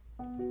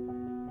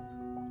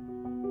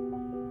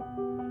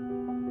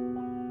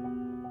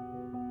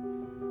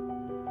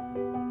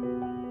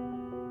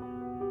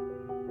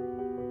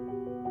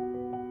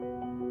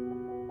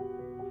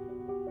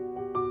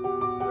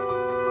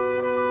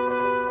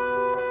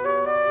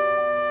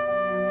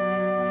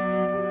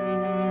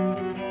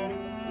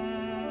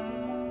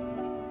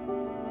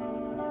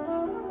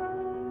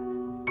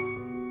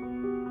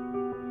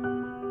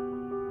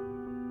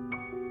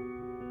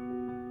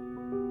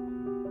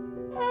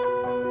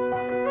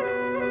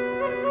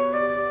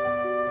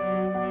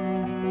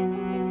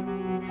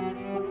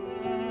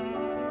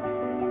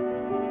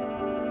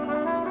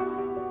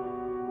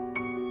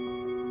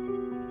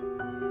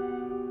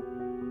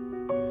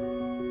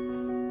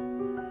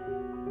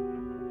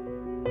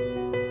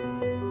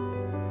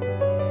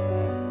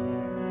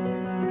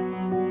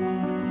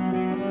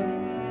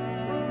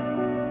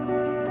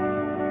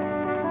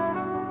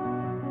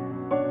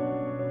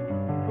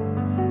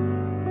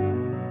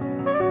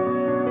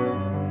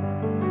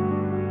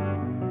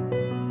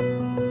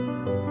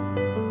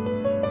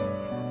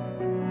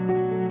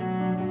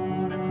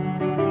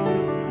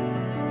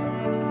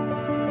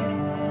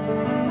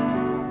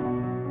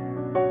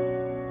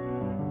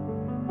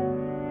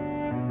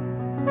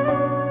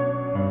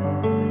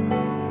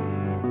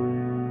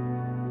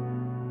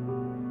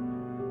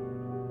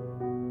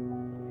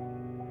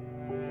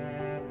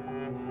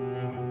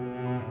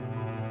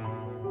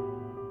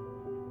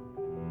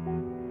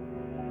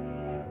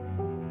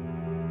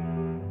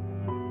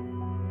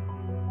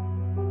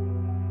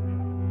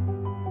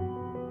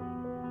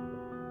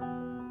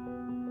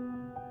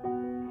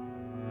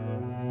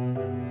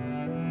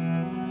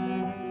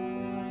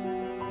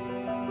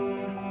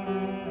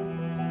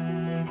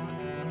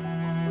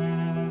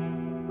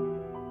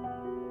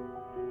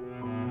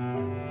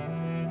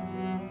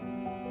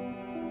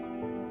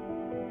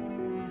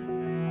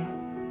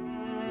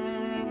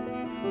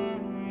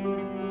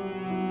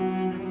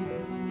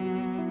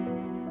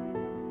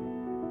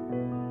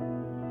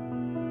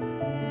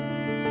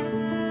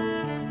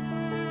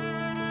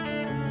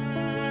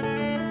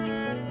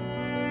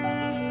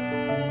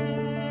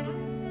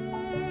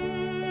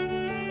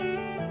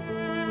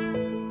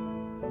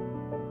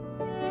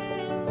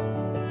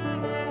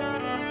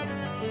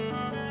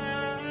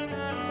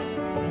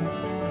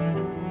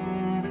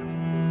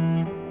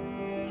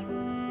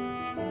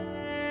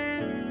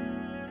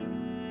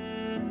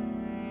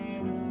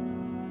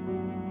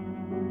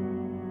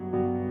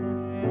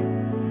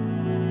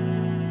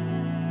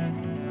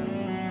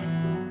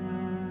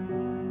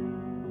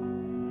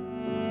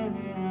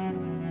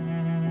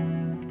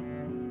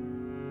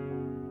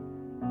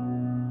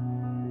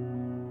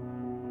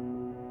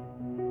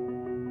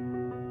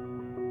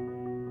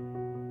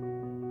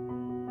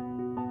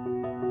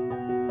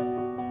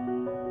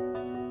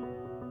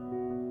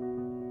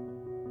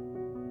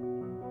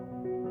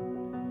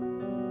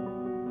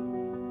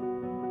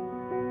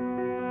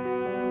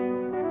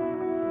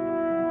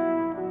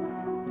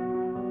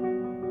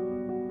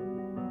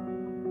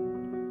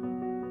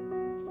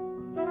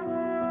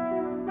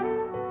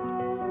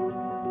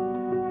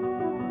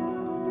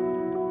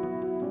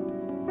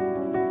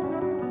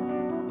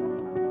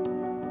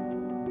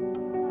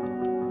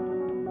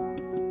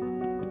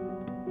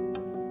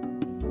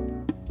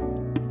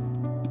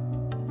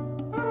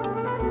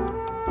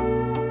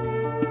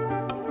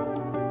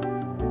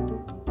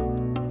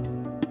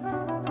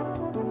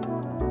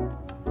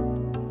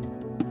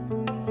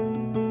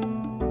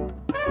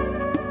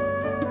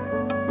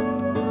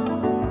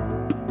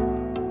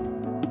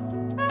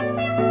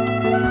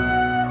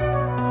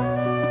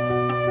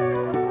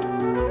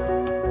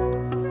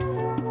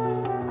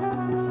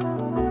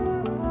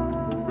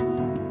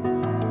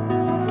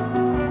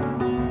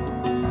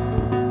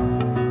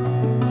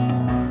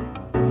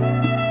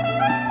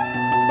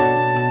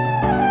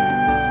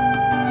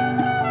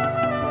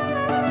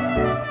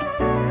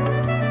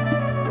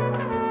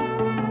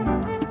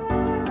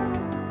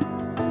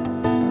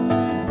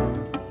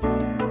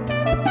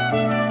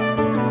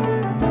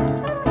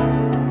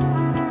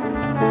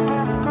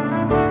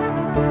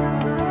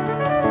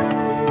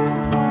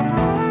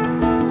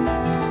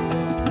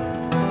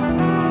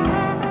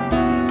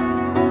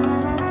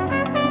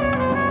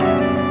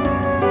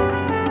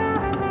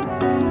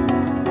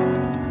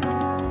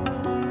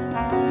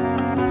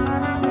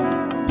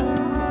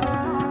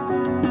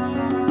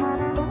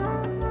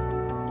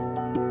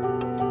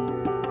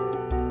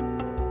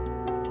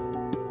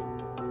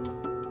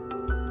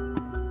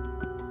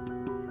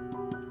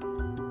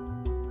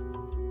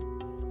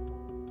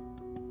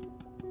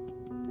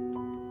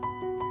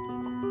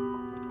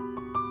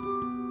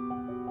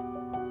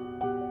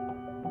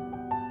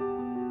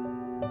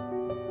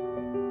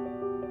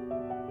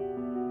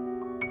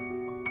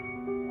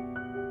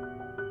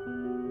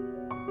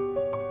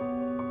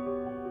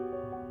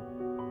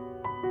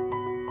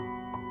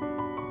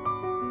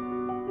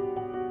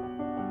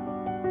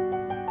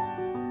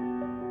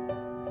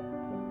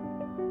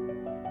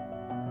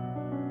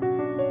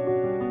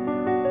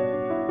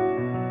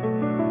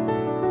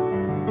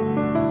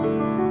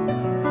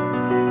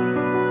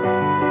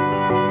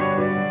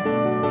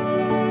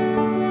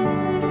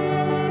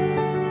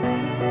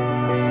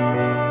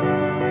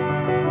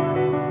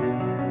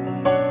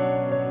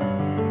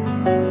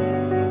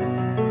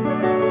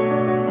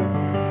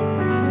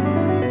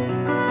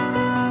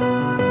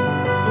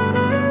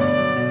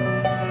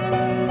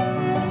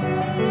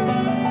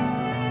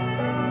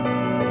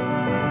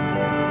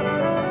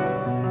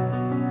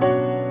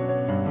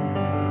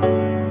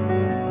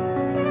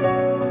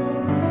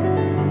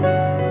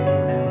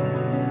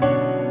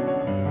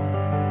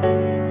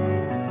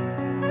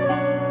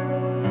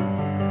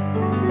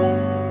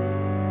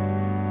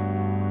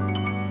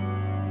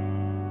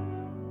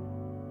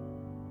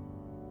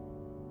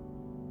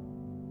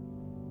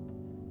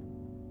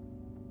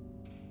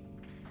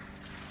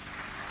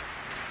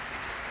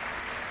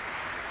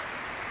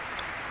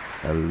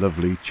 A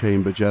lovely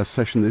chamber jazz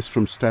session, this,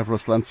 from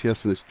Stavros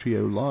Lantsias and his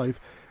trio live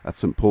at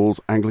St Paul's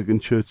Anglican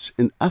Church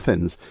in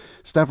Athens.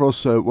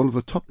 Stavros, one of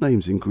the top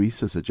names in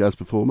Greece as a jazz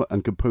performer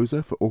and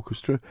composer for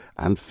orchestra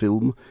and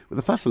film, with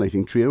a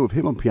fascinating trio of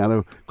him on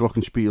piano,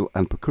 glockenspiel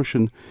and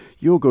percussion,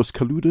 Yorgos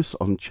Kaludis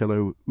on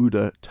cello,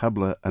 Uda,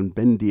 tabla and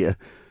bendir.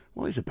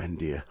 What is a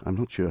bendir? I'm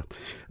not sure.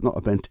 Not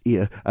a bent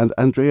ear. And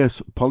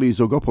Andreas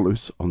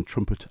Polizogopoulos on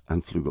trumpet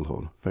and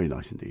flugelhorn. Very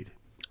nice indeed.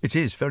 It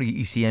is very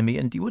ECM-y,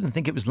 and you wouldn't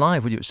think it was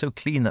live, would you? It was so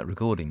clean, that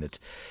recording, that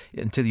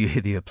until you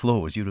hear the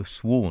applause, you'd have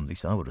sworn, at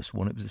least I would have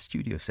sworn, it was a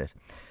studio set.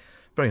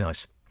 Very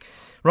nice.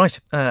 Right,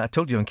 I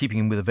told you I'm keeping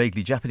in with a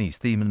vaguely Japanese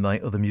theme in my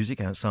other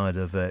music outside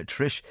of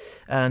Trish.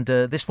 And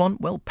this one,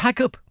 well, Pack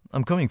Up,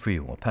 I'm Coming For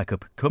You, or Pack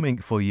Up, Coming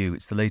For You.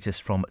 It's the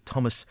latest from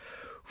Thomas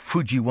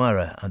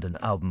Fujiwara and an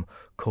album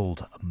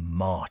called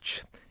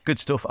March. Good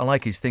stuff, I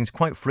like his things,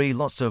 quite free,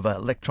 lots of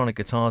electronic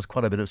guitars,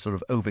 quite a bit of sort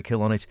of overkill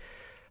on it.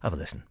 Have a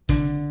listen.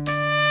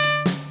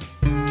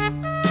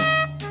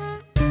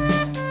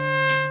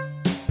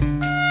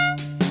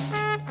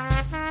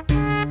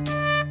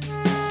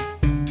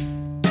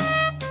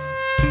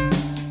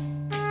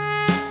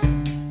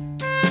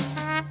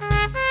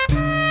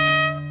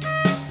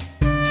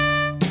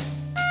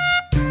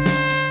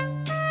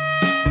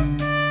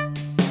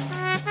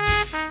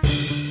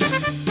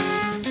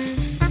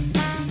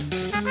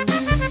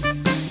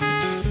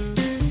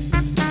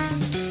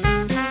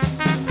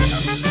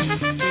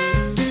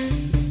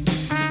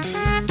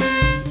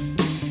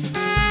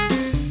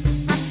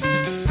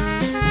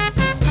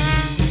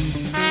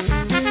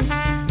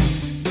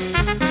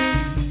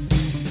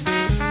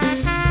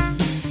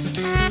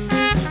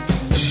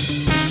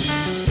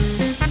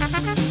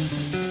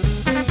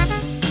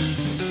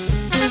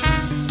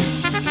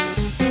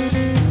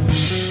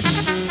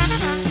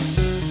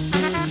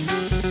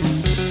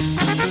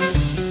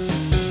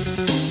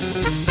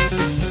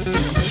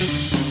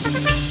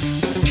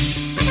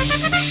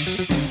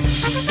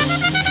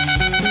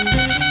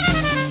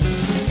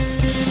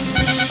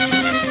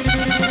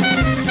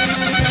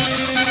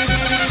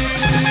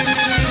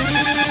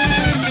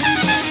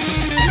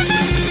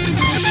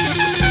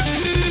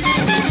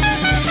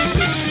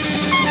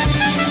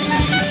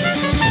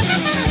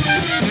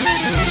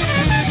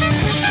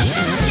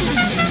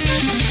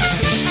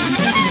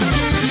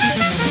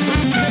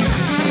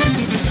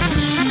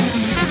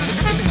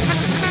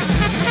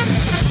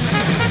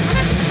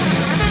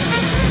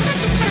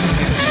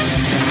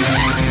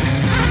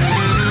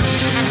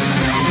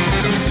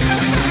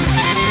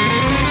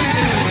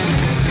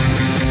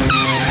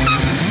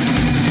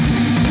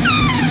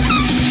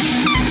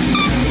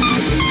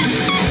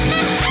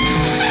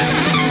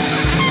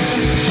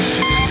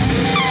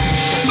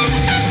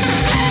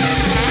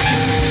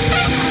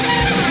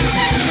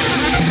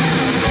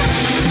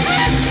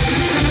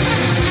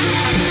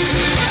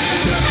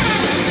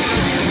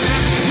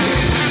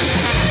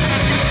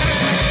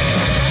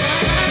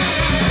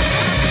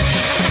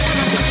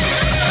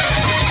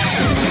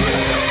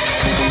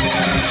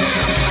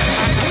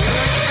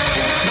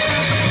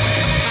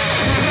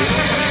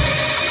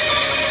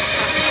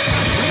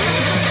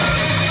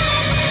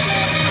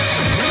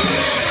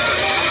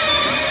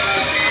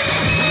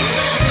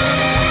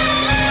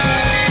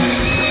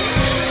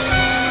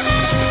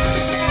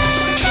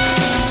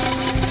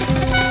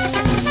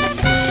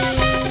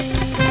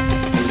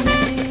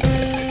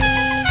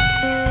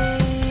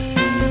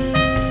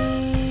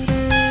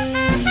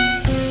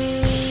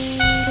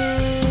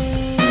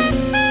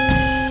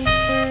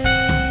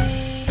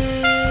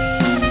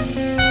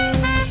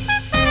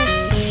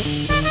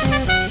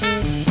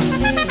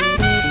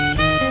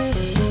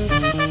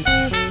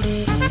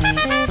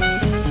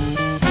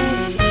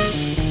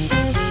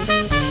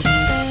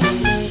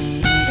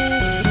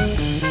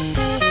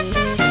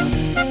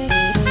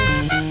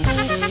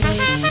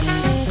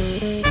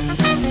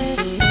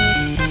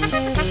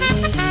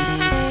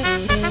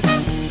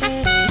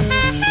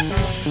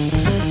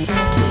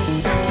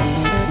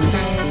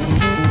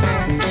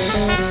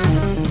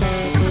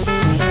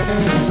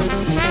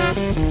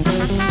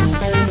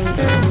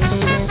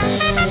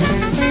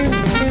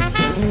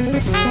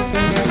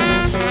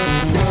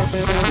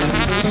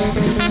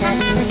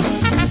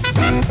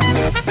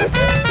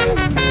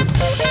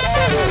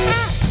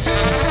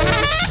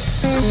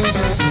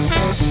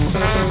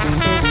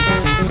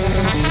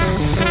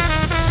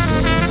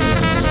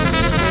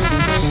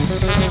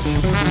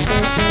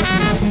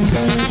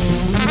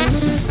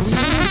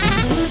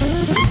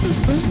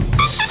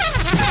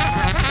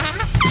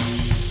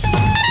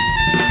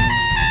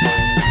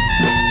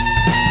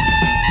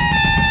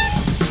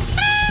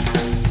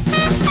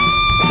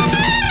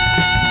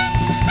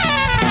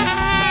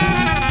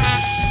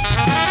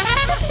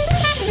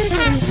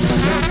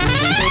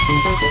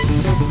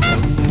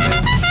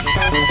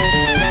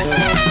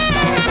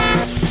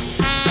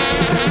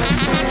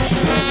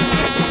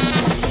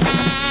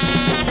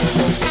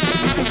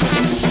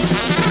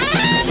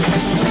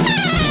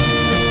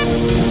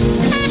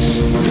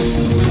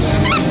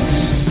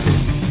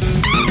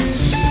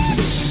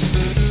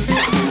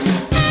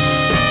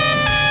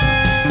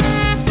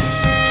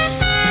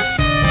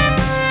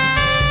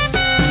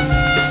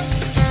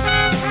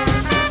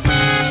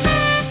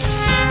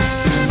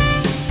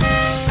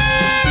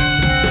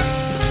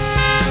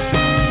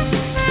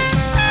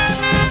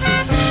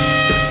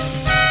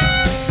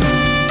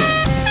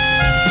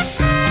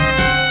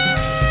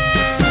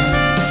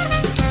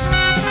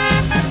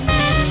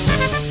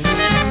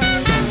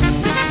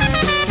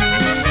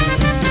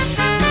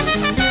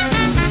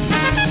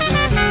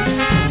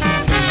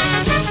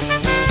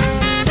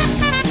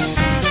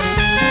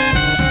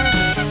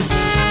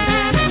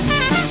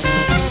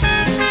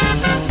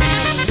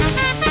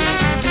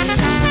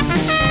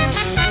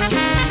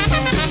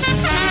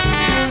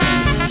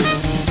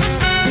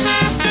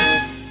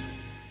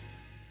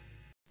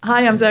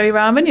 Hi, I'm Zoe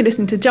Rahman. You're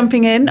listening to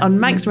Jumping In on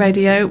Manx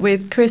Radio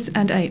with Chris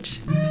and H.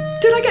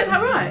 Did I get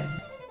that right?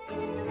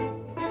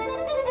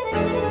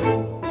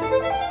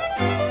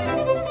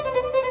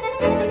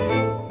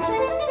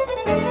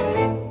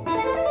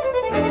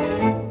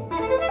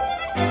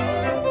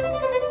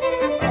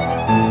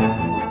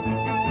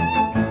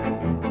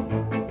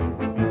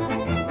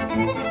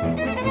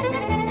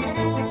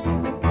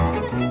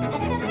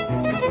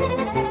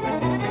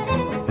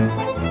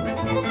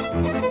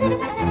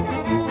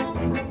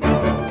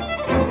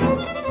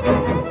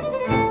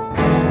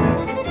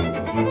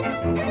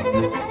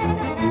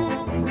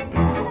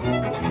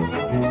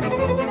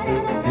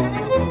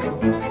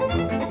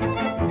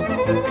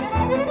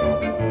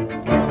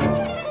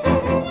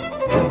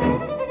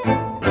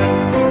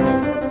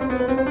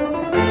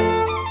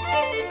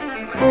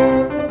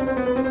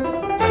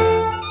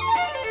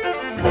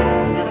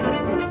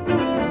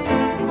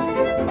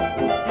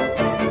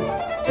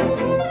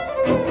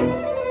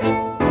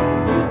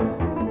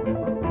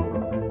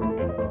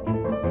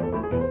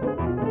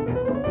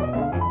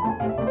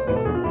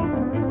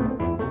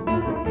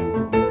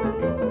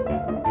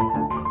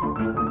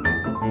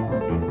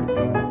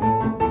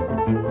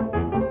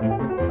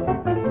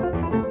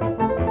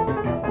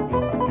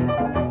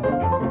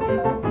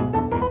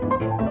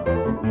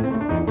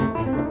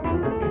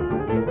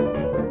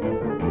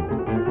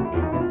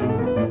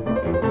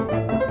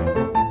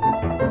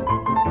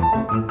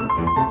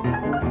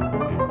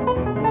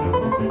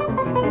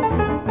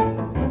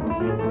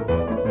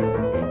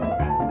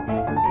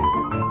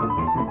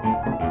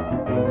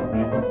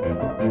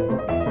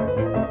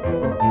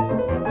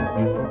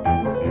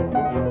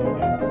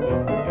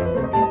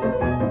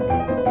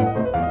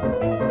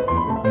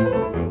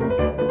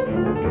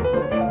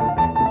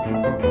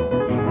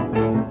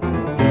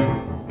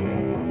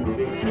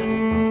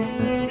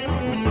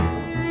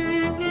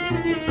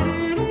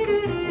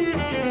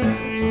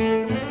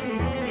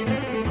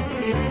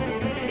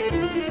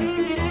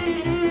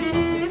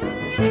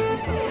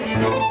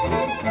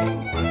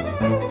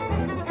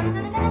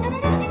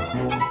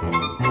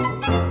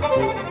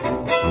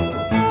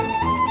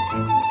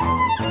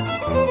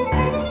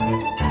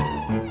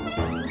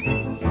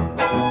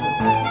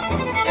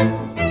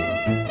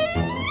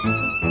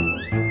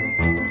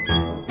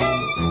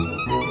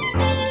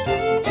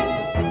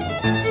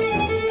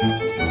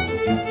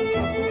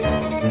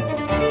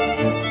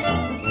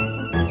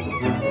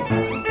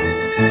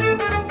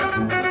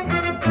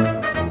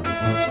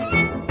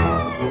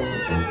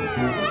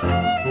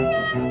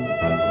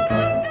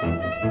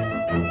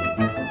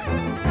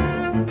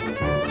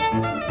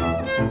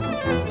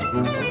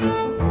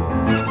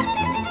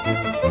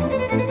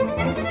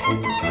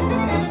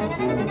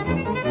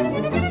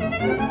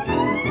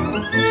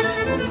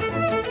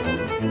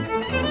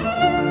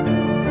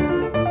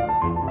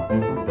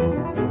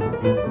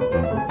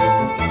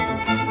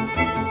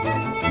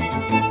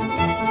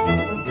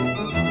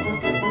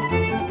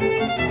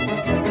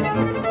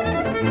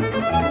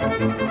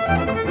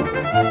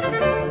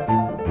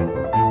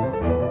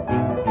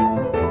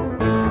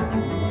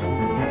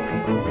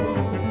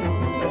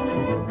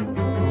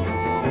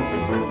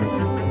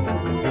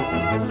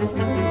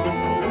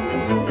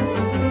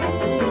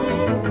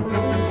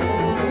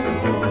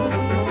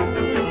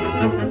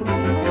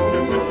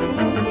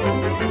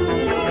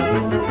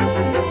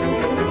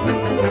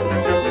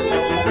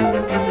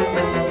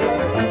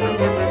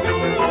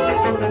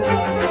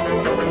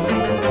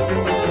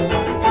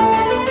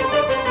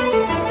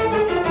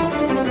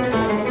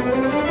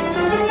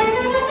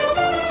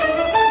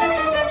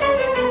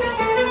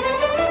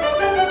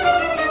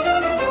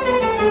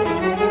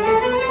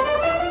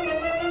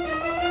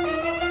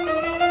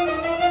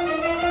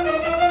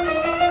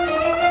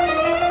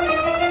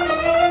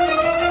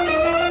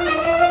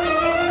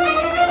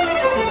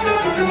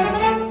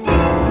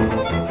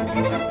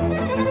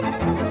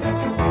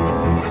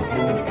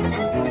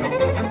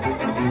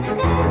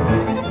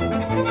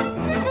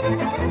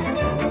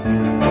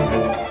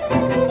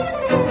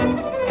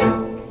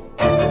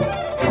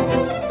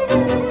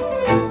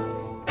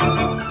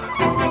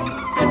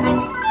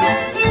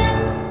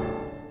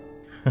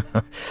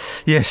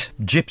 Yes,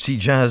 gypsy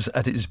jazz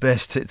at its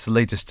best. It's the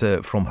latest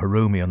from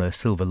Hiromi on her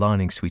Silver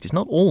Lining Suite. It's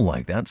not all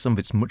like that. Some of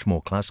it's much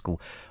more classical,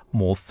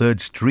 more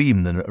third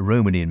stream than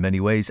Hiromi in many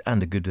ways,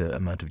 and a good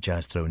amount of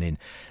jazz thrown in.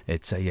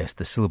 It's, yes,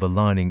 the Silver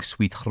Lining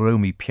Suite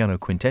Hiromi Piano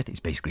Quintet. It's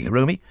basically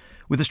Hiromi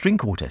with a string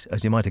quartet,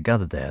 as you might have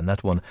gathered there, and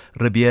that one,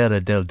 Riviera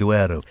del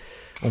Duero.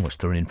 Almost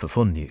thrown in for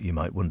fun, you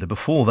might wonder.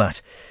 Before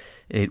that,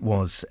 it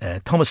was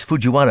Thomas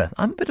Fujiwara.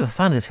 I'm a bit of a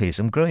fan of his.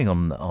 I'm growing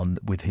on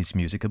with his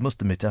music, I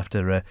must admit,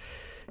 after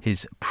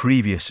his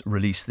previous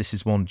release. This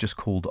is one just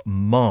called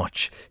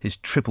March. His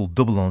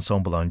triple-double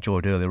ensemble I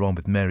enjoyed earlier on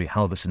with Mary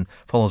Halverson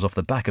follows off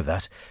the back of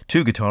that.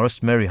 Two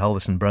guitarists, Mary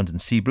Halverson, Brandon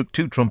Seabrook.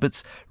 Two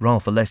trumpets,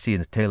 Ralph Alessi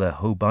and Taylor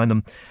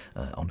Hobynam,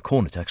 on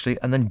cornet actually.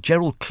 And then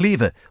Gerald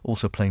Cleaver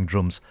also playing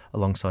drums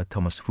alongside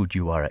Thomas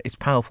Fujiwara. It's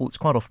powerful, it's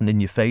quite often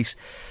in your face,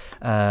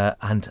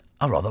 and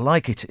I rather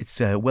like it. It's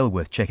well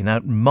worth checking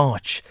out.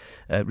 March.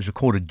 It was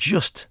recorded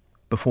just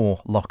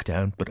before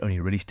lockdown, but only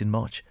released in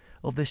March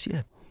of this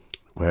year.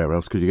 Where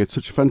else could you get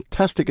such a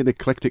fantastic and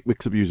eclectic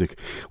mix of music?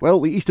 Well,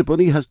 the Easter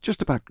Bunny has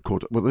just about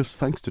caught up with us.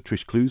 Thanks to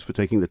Trish Clues for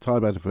taking the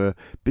time out of her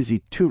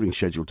busy touring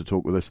schedule to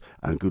talk with us,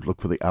 and good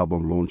luck for the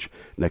album launch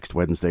next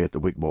Wednesday at the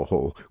Wigmore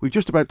Hall. We've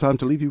just about time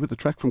to leave you with a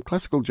track from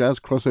classical jazz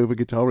crossover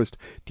guitarist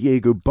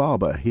Diego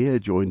Barber, here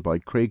joined by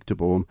Craig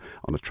Taborn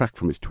on a track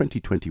from his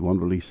 2021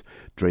 release,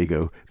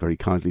 Drago, very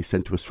kindly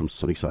sent to us from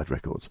Sunnyside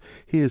Records.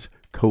 Here's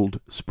Cold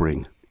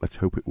Spring. Let's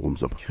hope it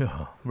warms up.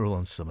 Roll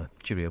on, summer.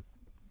 Cheerio.